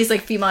her, or at least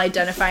like female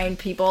identifying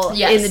people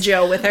in the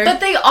jail with her.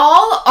 But they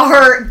all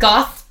are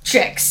goth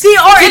chicks. They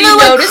are, and they're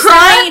like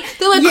crying.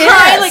 They're like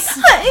crying, like,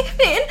 I'm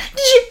in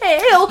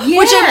jail. Yes.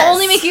 Which I'm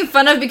only making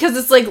fun of because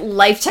it's like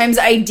Lifetime's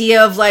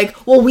idea of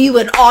like, well, we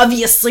would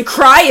obviously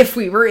cry if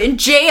we were in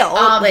jail.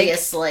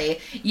 Obviously.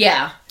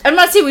 Yeah. I'm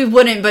not saying we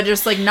wouldn't, but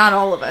just like not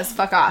all of us.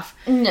 Fuck off.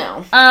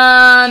 No.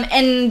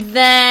 And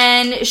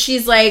then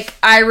she's like,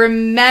 I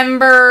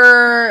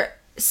remember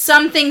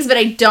some things, but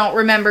I don't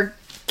remember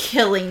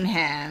killing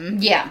him.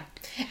 Yeah.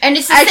 And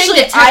it's the same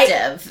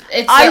detective.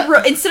 I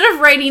wrote, instead of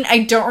writing,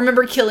 I don't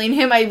remember killing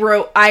him, I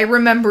wrote, I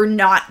remember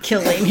not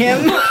killing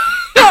him.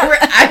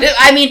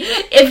 I mean,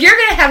 if you're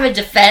gonna have a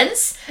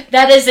defense,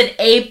 that is an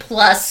A+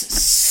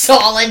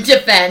 solid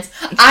defense.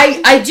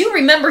 I do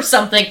remember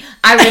something.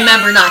 I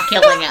remember not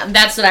killing him.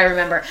 That's what I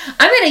remember.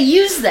 I'm gonna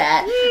use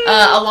that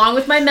along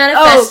with my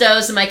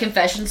manifestos and my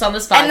confessions on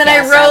this podcast. And then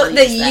I wrote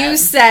that you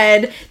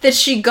said that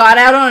she got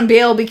out on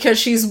bail because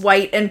she's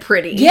white and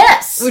pretty.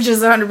 Yes, which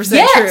is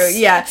 100% true.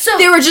 Yeah. So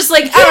they were just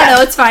like, I don't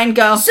know, it's fine,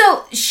 go.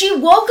 So she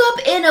woke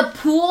up in a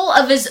pool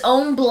of his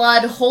own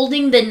blood,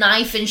 holding the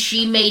knife, and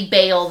she made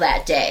bail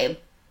that day.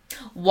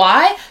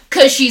 Why?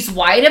 Because she's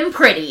white and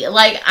pretty.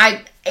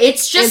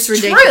 It's just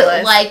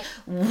ridiculous.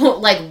 True.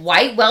 Like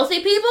white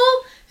wealthy people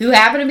who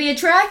happen to be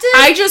attractive.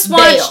 I just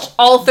watched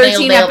all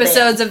 13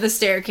 episodes of The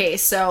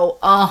Staircase, so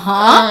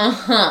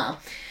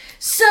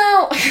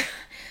So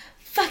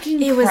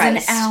fucking it was an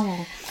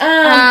owl.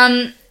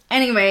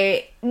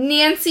 Anyway,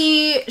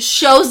 Nancy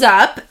shows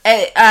up.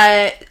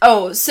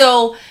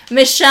 So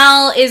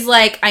Michelle is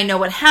like, I know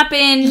what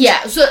happened.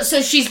 Yeah,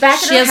 so she's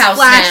back at her house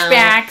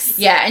flashbacks.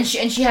 Now. Yeah, and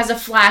she has a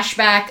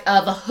flashback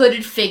of a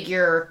hooded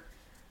figure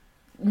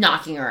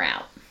knocking her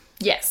out.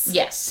 Yes.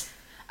 Yes.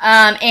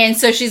 And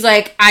so she's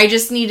like, I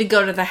just need to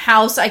go to the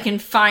house. I can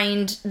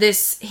find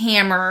this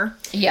hammer.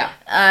 Yeah.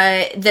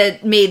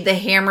 That made the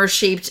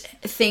hammer-shaped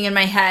thing in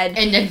my head.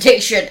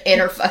 Indentation in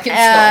her fucking skull.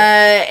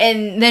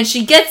 And then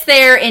she gets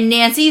there, and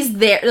Nancy's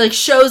there, like,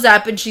 shows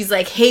up, and she's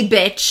like, hey,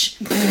 bitch.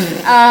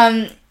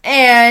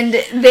 And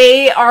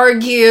they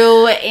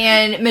argue,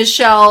 and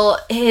Michelle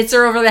hits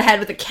her over the head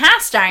with a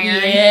cast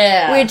iron.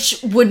 Yeah.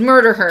 Which would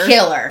murder her.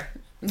 Kill her.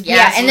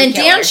 Yeah, and then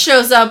Dan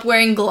shows up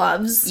wearing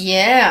gloves.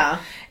 Yeah.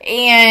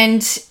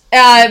 And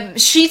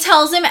she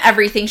tells him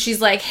everything.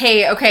 She's like,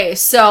 hey, okay,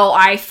 so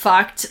I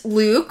fucked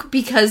Luke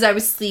because I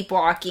was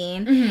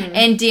sleepwalking. Mm-hmm.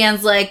 And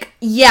Dan's like,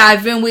 yeah,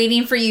 I've been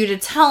waiting for you to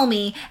tell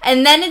me.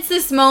 And then it's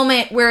this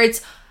moment where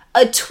it's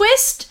a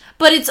twist,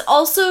 but it's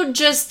also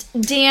just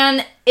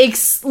Dan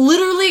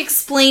literally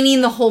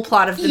explaining the whole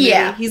plot of the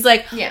movie. He's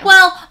like,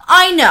 well,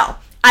 I know.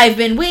 I've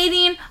been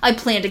waiting. I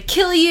plan to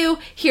kill you.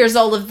 Here's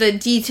all of the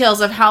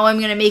details of how I'm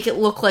going to make it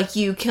look like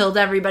you killed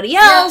everybody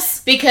else.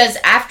 Yeah, because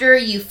after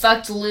you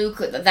fucked Luke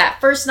that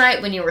first night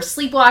when you were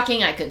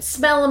sleepwalking, I could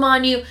smell him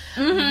on you.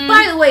 Mm-hmm.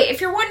 By the way, if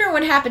you're wondering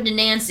what happened to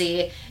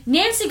Nancy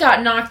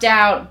got knocked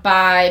out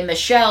by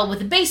Michelle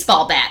with a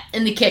baseball bat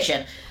in the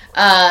kitchen.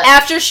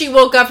 After she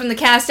woke up from the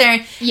cast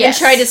iron and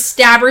tried to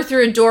stab her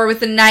through a door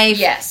with a knife.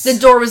 Yes. The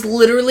door was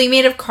literally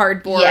made of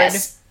cardboard.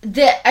 Yes.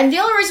 And the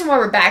only reason why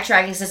we're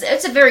backtracking is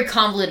it's a very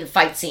convoluted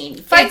fight scene.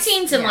 Fight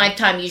scenes in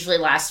Lifetime usually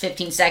last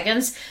 15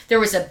 seconds.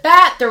 There was a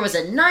bat, there was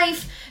a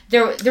knife,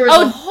 there was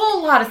a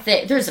whole lot of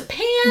things. There's a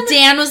pan.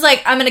 Dan was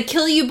like, I'm going to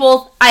kill you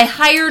both. I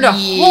hired a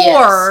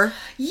whore.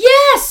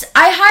 Yes,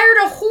 I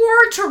hired a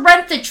whore to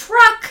rent the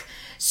truck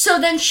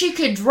so then she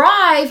could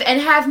drive and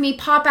have me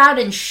pop out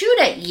and shoot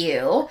at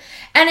you.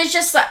 And it's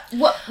just like,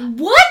 what?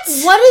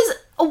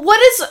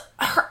 What does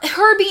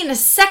her being a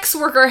sex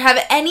worker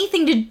have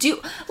anything to do?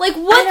 Like,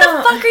 what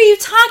the fuck are you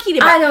talking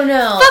about? I don't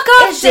know. Fuck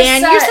off,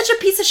 Dan. You're such a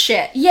piece of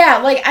shit. Yeah,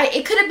 like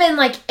it could have been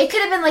like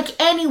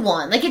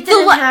anyone. Like it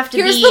didn't have to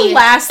be. Here's the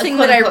last thing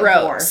that I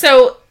wrote. Whore.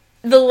 So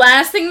the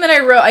last thing that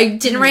I wrote, I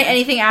didn't write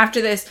anything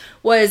after this,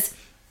 was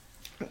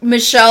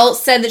Michelle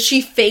said that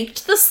she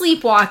faked the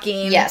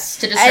sleepwalking. Yes,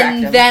 to distract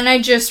him. And then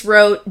I just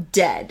wrote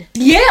dead.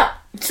 Yeah.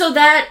 So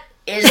that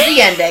is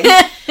the ending.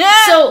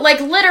 So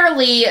like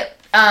literally.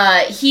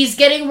 He's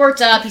getting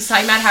worked up. He's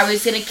talking about how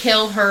he's going to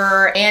kill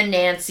her and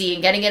Nancy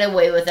and going to get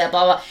away with it,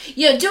 blah, blah.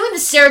 You know, doing the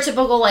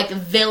stereotypical, like,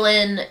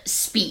 villain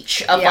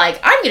speech of, like,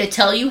 I'm going to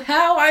tell you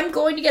how I'm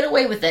going to get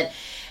away with it.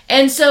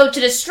 And so to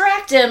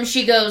distract him,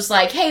 she goes,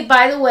 like, hey,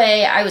 by the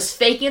way, I was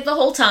faking it the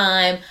whole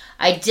time.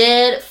 I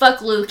did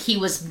fuck Luke. He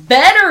was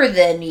better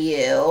than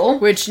you.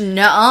 Which,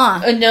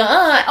 nuh-uh.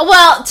 Nuh-uh.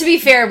 Well, to be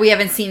fair, we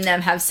haven't seen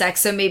them have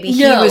sex, so maybe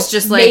he was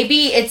just like...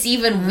 Maybe it's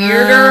even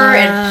weirder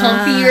and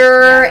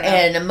pumpier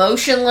and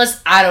emotionless.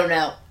 I don't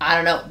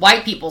know.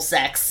 White people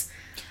sex.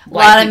 A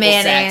lot of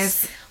mayonnaise.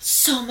 Sex.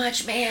 So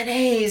much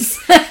mayonnaise.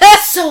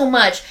 So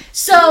much.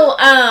 So,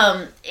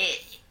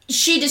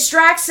 she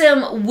distracts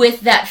him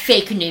with that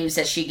fake news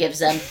that she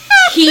gives him.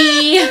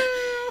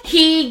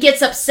 He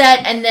gets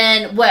upset, and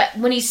then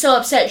when he's so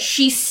upset,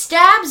 she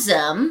stabs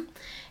him,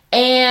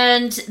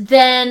 and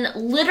then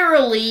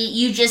literally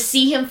you just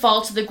see him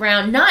fall to the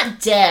ground, not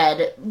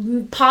dead,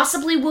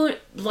 possibly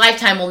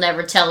Lifetime will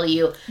never tell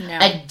you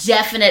a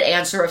definite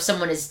answer if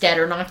someone is dead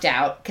or knocked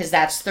out, because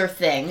that's their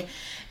thing.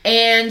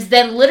 And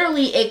then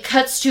literally it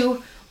cuts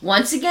to,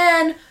 once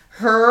again,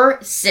 her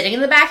sitting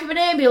in the back of an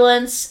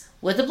ambulance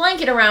with a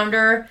blanket around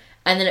her,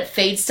 and then it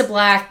fades to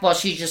black while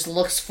she just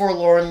looks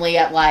forlornly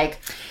at, like,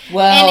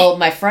 well,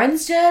 my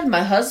friend's dead,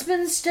 my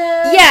husband's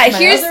dead,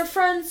 my other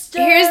friend's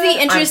dead. Here's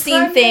the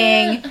interesting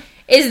thing,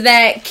 is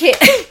that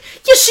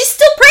she's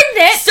still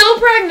pregnant. Still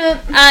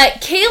pregnant.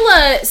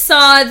 Kayla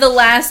saw the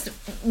last,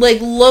 like,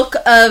 look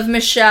of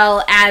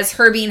Michelle as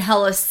her being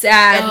hella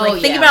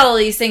sad, think about all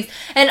these things.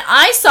 And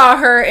I saw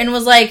her and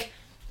was like,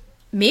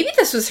 maybe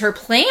this was her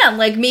plan.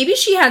 Like, maybe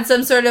she had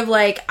some sort of,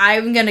 like,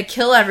 I'm gonna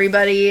kill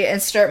everybody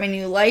and start my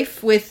new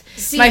life with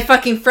my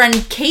fucking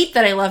friend Kate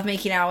that I love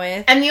making out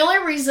with. And the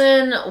only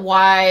reason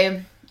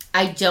why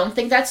I don't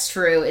think that's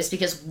true is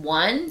because,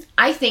 one,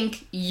 I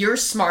think you're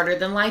smarter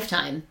than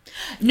Lifetime.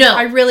 No.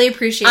 I really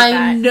appreciate that.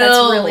 I know.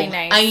 That's really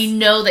nice. I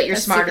know that you're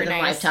smarter than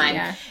Lifetime.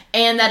 Yeah.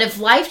 And that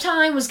if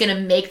Lifetime was gonna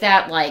make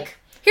that, like...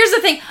 Here's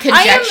the thing.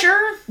 Conjecture?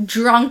 I am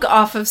drunk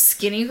off of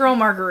Skinny Girl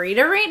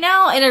Margarita right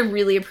now, and I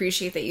really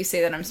appreciate that you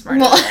say that I'm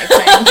smarter than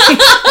Lifetime.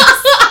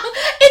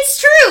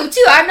 It's true,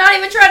 too. I'm not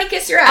even trying to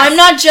kiss your ass. I'm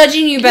not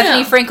judging you,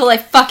 Bethany Frankel. I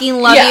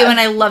fucking love you, and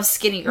I love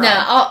Skinny Girl. No,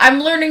 I'm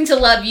learning to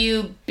love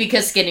you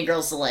because Skinny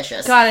Girl's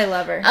delicious. God, I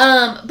love her.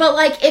 But,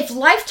 like, if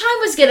Lifetime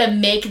was gonna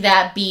make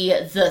that be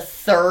the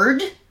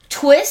third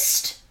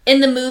twist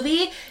in the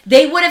movie,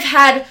 they would have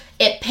had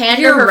it pan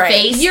to her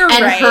face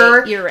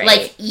her,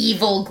 like,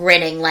 evil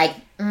grinning, like,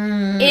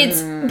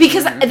 It's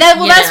because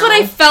that's what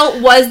I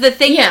felt was the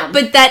thing. Yeah.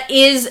 But that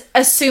is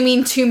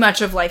assuming too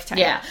much of Lifetime.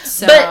 Yeah.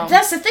 So. But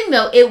that's the thing,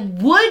 though. It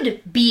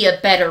would be a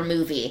better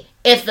movie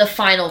if the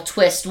final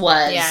twist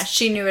was... Yeah,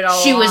 she knew it all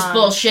She along. was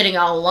bullshitting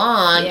all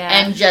along,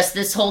 and just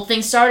this whole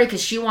thing started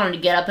because she wanted to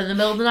get up in the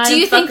middle of the night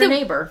and fuck her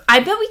neighbor. I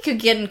bet we could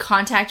get in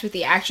contact with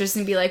the actress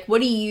and be like,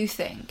 what do you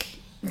think?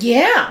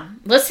 Yeah.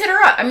 Let's hit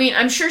her up. I mean,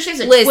 I'm sure she has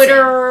a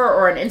Twitter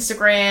or an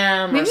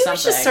Instagram or something. Maybe we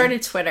should start a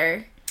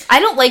Twitter. I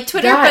don't like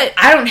Twitter, God, but...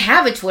 I don't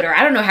have a Twitter.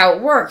 I don't know how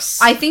it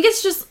works. I think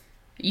it's just...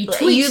 You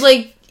tweet. You,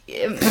 like...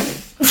 Is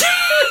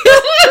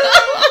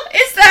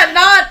that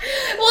not?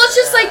 Well, it's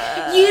just like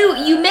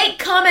you make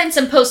comments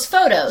and post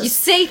photos. You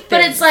say things.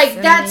 But it's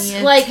like that's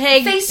like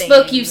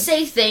Facebook. Things. You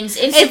say things.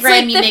 Instagram.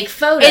 Like you make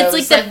photos.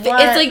 It's like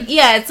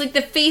it's like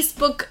the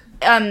Facebook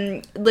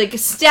like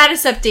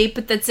status update,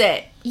 but that's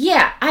it.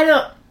 Yeah, I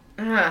don't.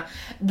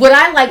 What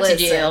I like to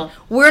do...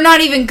 We're not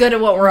even good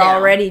at what we're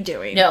already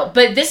doing. No,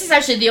 but this is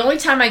actually... The only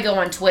time I go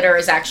on Twitter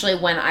is actually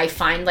when I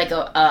find, like,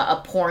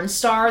 a porn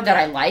star that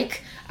I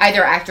like.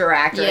 Either actor or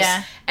actress.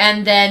 Yeah.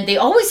 And then they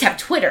always have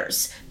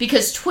Twitters.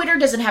 Because Twitter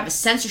doesn't have a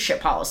censorship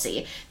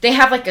policy. They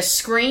have, like, a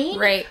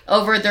screen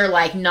over their,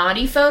 like,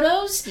 naughty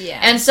photos. Yeah.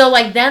 And so,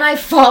 like, then I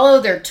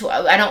follow their...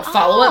 I don't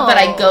follow it, but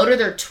I go to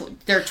their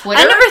Twitter.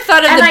 I never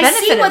thought of the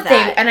benefit of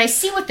that. And I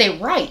see what they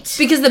write.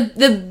 Because the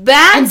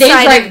bad and side... And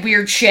they write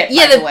weird shit,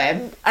 by the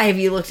way. Have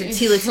you looked at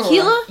Tila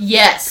Tequila?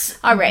 Yes.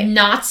 All right.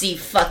 Nazi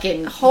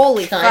fucking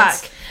Holy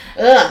cunts. Fuck.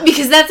 Ugh.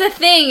 Because that's the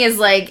thing is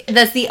like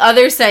that's the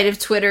other side of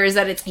Twitter is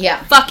that it's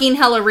fucking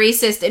hella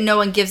racist and no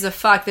one gives a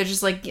fuck. They're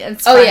just like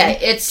it's fine.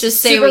 It's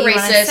just super say what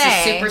racist.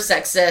 Say. It's super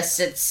sexist.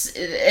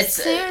 It's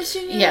say what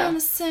you wanna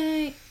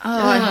say.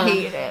 I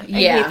hate it.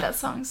 I hate that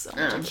song so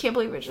much. I can't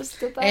believe we just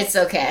did that. It's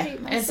okay.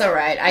 It's all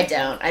right. I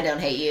don't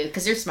hate you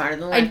because you're smarter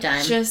than Lifetime.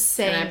 I just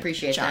say and I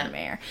appreciate John that.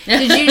 Mayer.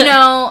 Did you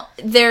know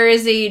there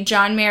is a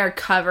John Mayer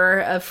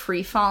cover of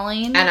Free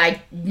Falling? And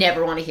I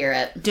never want to hear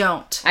it.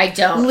 Don't. I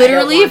don't.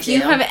 Literally, I don't if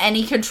you have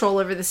any control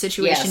over the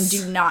situation,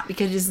 do not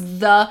because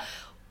it's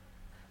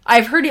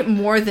I've heard it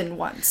more than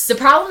once. The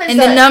problem is and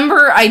the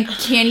number I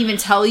can't even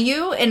tell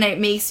you, and it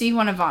makes me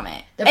want to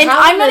vomit. And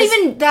I'm not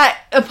even that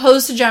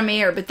opposed to John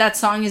Mayer, but that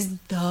song is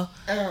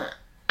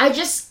I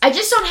just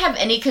don't have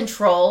any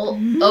control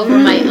over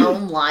my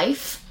own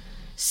life,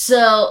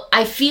 so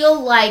I feel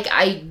like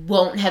I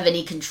won't have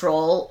any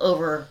control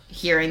over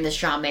hearing this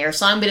John Mayer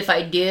song. But if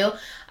I do,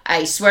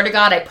 I swear to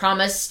God, I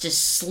promise to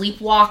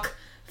sleepwalk,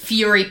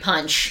 fury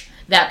punch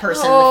that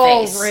person in the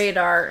face.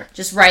 Radar.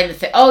 Just right in the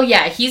face. Oh,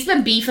 yeah. He's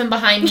been beefing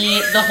behind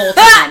me the whole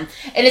time.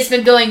 And it's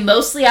been going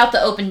mostly out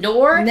the open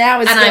door.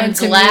 Now it's going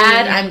to me.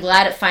 I'm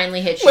glad it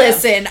finally hit you.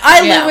 Listen, I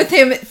live with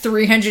him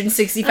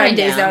 365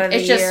 days out of the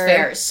year. It's just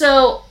fair.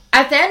 So,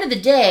 at the end of the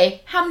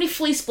day, how many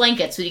fleece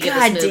blankets would you give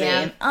this movie?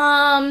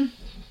 Damn.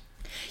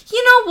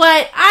 You know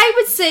what? I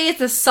would say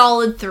it's a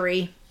solid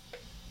 3.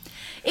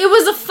 It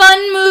was a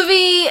fun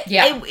movie.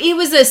 Yeah. It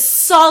was a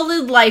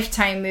solid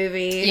Lifetime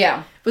movie.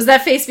 Yeah. Was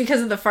that face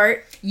because of the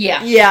fart?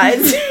 Yeah. Yeah,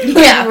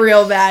 it's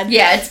real bad.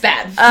 Yeah, it's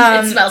bad.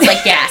 It smells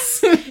like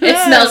gas. It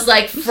smells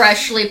like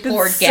freshly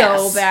poured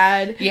gas. So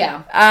bad.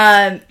 Yeah.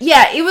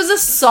 Yeah, it was a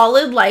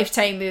solid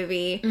Lifetime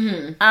movie.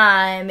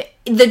 Mm-hmm.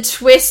 The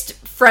twist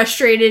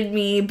frustrated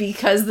me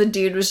because the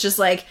dude was just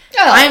like,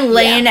 I'm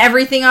laying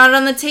everything out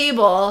on the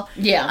table.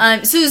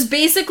 Yeah. So it was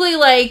basically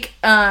like,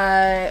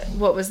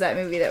 what was that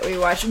movie that we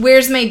watched?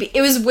 Where's My Baby?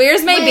 It was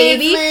Where's My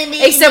Baby?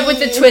 Except with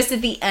the twist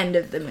at the end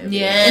of the movie.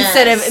 Yes.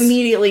 Instead of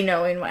immediately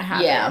knowing what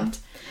happened. Yeah.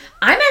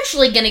 I'm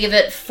actually going to give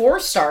it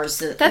 4 stars.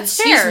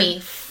 That's fair.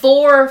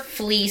 4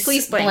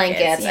 fleece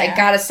blankets. Yeah. I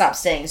gotta stop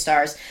saying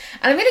stars.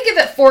 And I'm going to give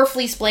it 4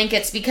 fleece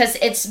blankets because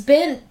it's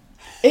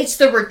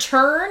the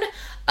return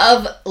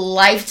of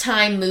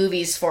Lifetime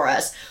movies for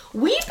us.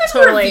 We've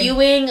been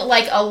reviewing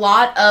like a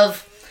lot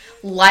of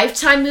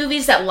Lifetime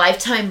movies that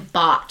Lifetime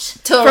bought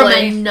from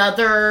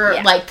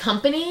another like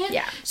company.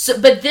 Yeah. So,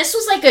 but this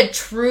was like a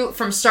true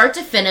from start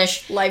to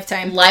finish.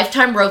 Lifetime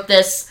wrote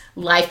this.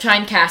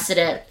 Lifetime casted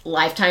it.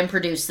 Lifetime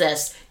produced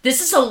this.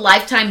 This is a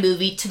Lifetime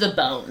movie to the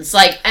bones.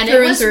 Like, and it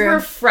was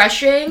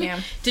refreshing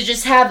to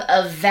just have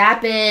a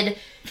vapid,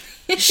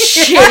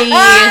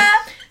 shitty,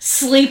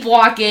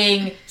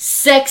 sleepwalking,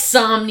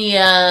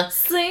 sexsomnia.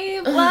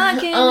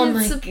 Sleepwalking in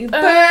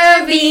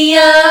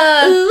suburbia.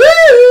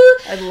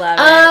 I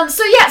love it.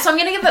 So I'm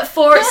gonna give it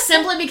 4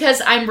 simply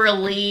because I'm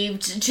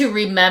relieved to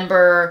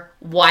remember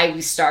why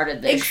we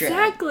started this shit.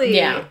 Exactly.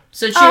 Yeah.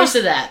 So cheers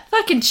to that.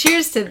 Fucking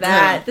cheers to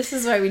that. Yeah. This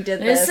is why we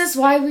did this. This is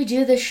why we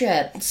do this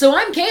shit. So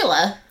I'm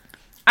Kayla.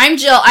 I'm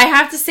Jill. I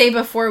have to say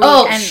before we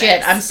end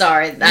shit. this. I'm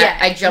sorry.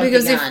 I jumped the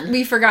gun.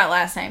 We forgot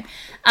last time.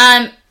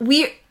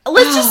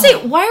 Let's just say,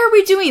 why are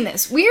we doing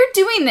this? We're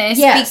doing this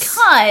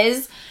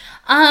because,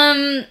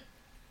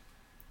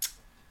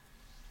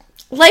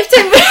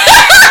 Lifetime...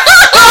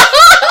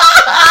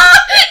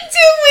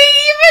 Do we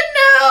even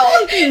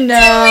know?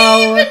 No.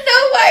 Do we even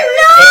know why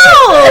we're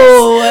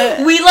doing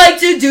this? We like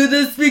to do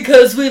this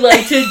because we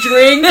like to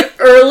drink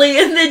early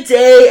in the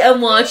day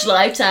and watch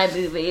Lifetime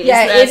movies.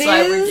 Yeah, That's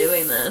why we're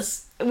doing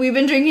this. We've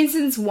been drinking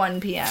since 1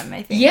 p.m.,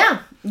 I think.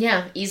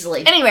 Yeah,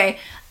 easily. Anyway,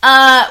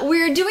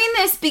 we're doing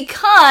this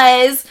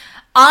because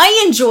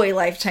I enjoy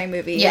Lifetime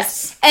movies.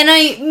 Yes. And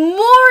I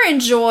more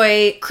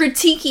enjoy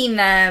critiquing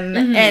them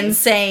and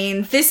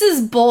saying, this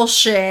is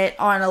bullshit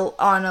on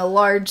a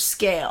large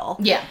scale.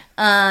 Yeah.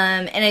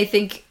 And I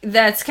think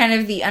that's kind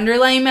of the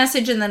underlying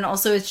message, and then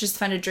also it's just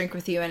fun to drink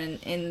with you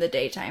in the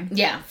daytime.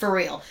 Yeah, for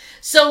real.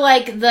 So,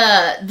 like,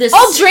 this...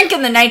 I'll drink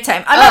in the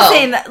nighttime. I'm not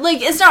saying that,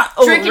 like, it's not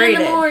overrated. Drink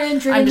in the morning,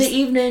 drink in the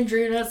evening,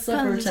 drink at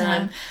supper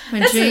time.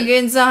 When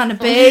drinking's on a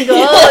bagel.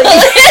 When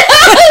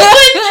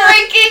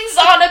drinking's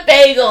on a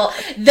bagel.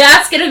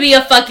 That's gonna be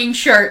a fucking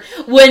shirt.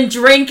 When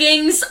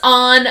drinking's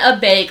on a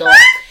bagel.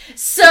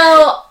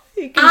 So,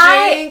 you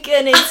can drink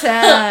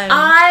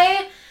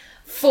anytime.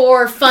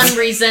 For fun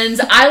reasons,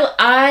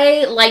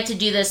 I like to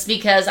do this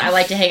because I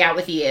like to hang out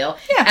with you. Yeah.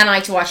 And I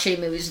like to watch shitty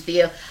movies with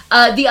you.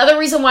 The other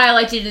reason why I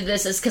like to do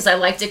this is because I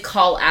like to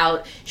call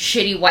out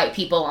shitty white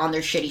people on their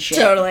shitty shit.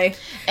 Totally.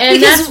 And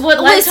because, that's what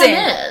Lifetime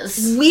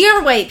is. We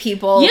are white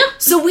people. Yep.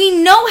 So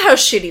we know how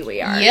shitty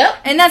we are. Yep.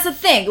 And that's the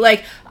thing.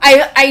 Like,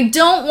 I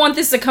don't want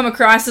this to come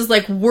across as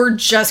like we're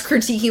just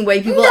critiquing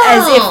white people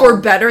as if we're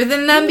better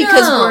than them,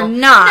 because we're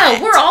not.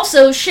 No, we're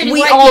also shitty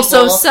white people. We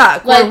also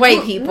suck. Like, we're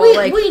white people.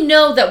 We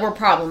know that we're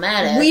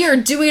problematic. We are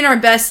doing our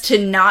best to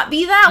not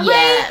be that way.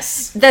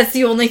 Yes. That's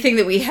the only thing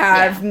that we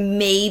have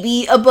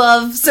maybe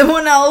above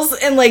someone else,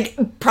 and like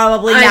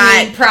probably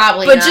not.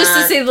 Probably but not. Just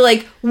to say that,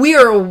 like, we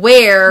are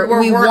aware,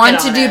 we want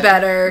to do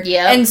better.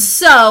 Yep. And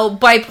so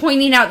by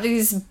pointing out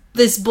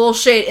this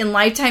bullshit in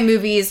Lifetime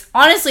movies,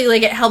 honestly,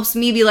 like, it helps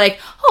me be like,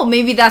 oh,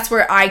 maybe that's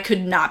where I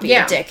could not be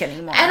a dick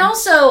anymore. And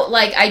also,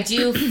 like, I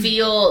do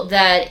feel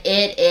that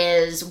it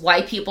is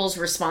white people's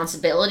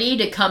responsibility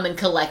to come and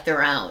collect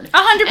their own.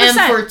 100%. And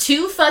for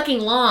too fucking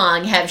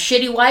long, have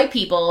shitty white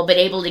people been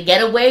able to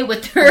get away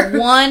with their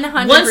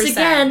 100%. Once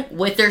again,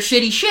 with their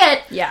shitty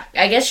shit. Yeah.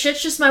 I guess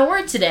shit's just my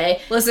word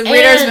today. Listen,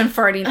 Radar's been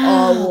farting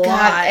a lot.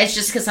 God, it's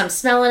just because I'm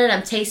smelling it,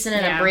 I'm tasting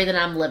it, I'm breathing it,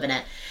 I'm living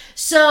it.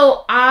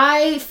 So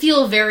I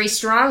feel very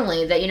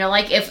strongly that, you know,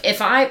 like,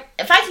 if I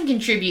can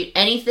contribute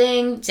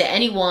anything to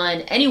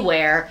anyone,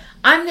 anywhere,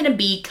 I'm going to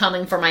be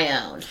coming for my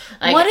own.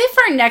 Like, what if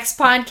our next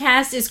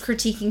podcast is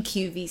critiquing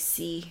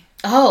QVC?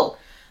 Oh,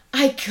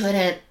 I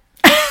couldn't.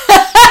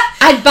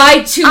 I'd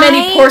buy too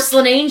many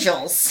porcelain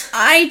angels.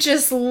 I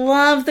just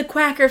love the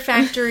Quacker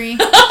Factory.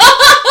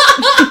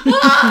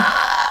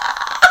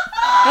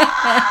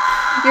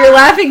 You're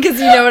laughing because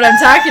you know what I'm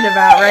talking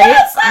about, right?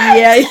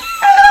 Yes,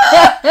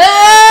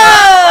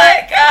 oh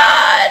my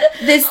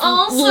god! This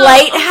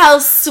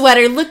lighthouse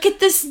sweater. Look at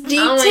this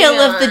detail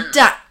of the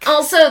duck.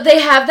 Also, they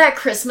have that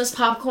Christmas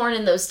popcorn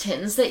in those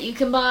tins that you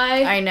can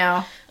buy. I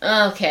know.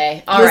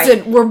 Okay, all right.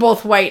 Listen, we're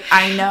both white.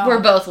 I know. We're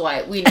both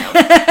white. We know.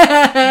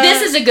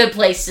 This is a good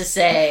place to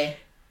say,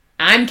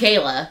 I'm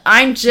Kayla.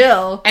 I'm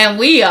Jill. And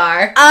we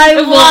are I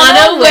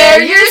Wanna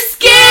Wear Your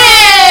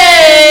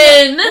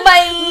Skin!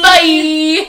 Bye! Bye!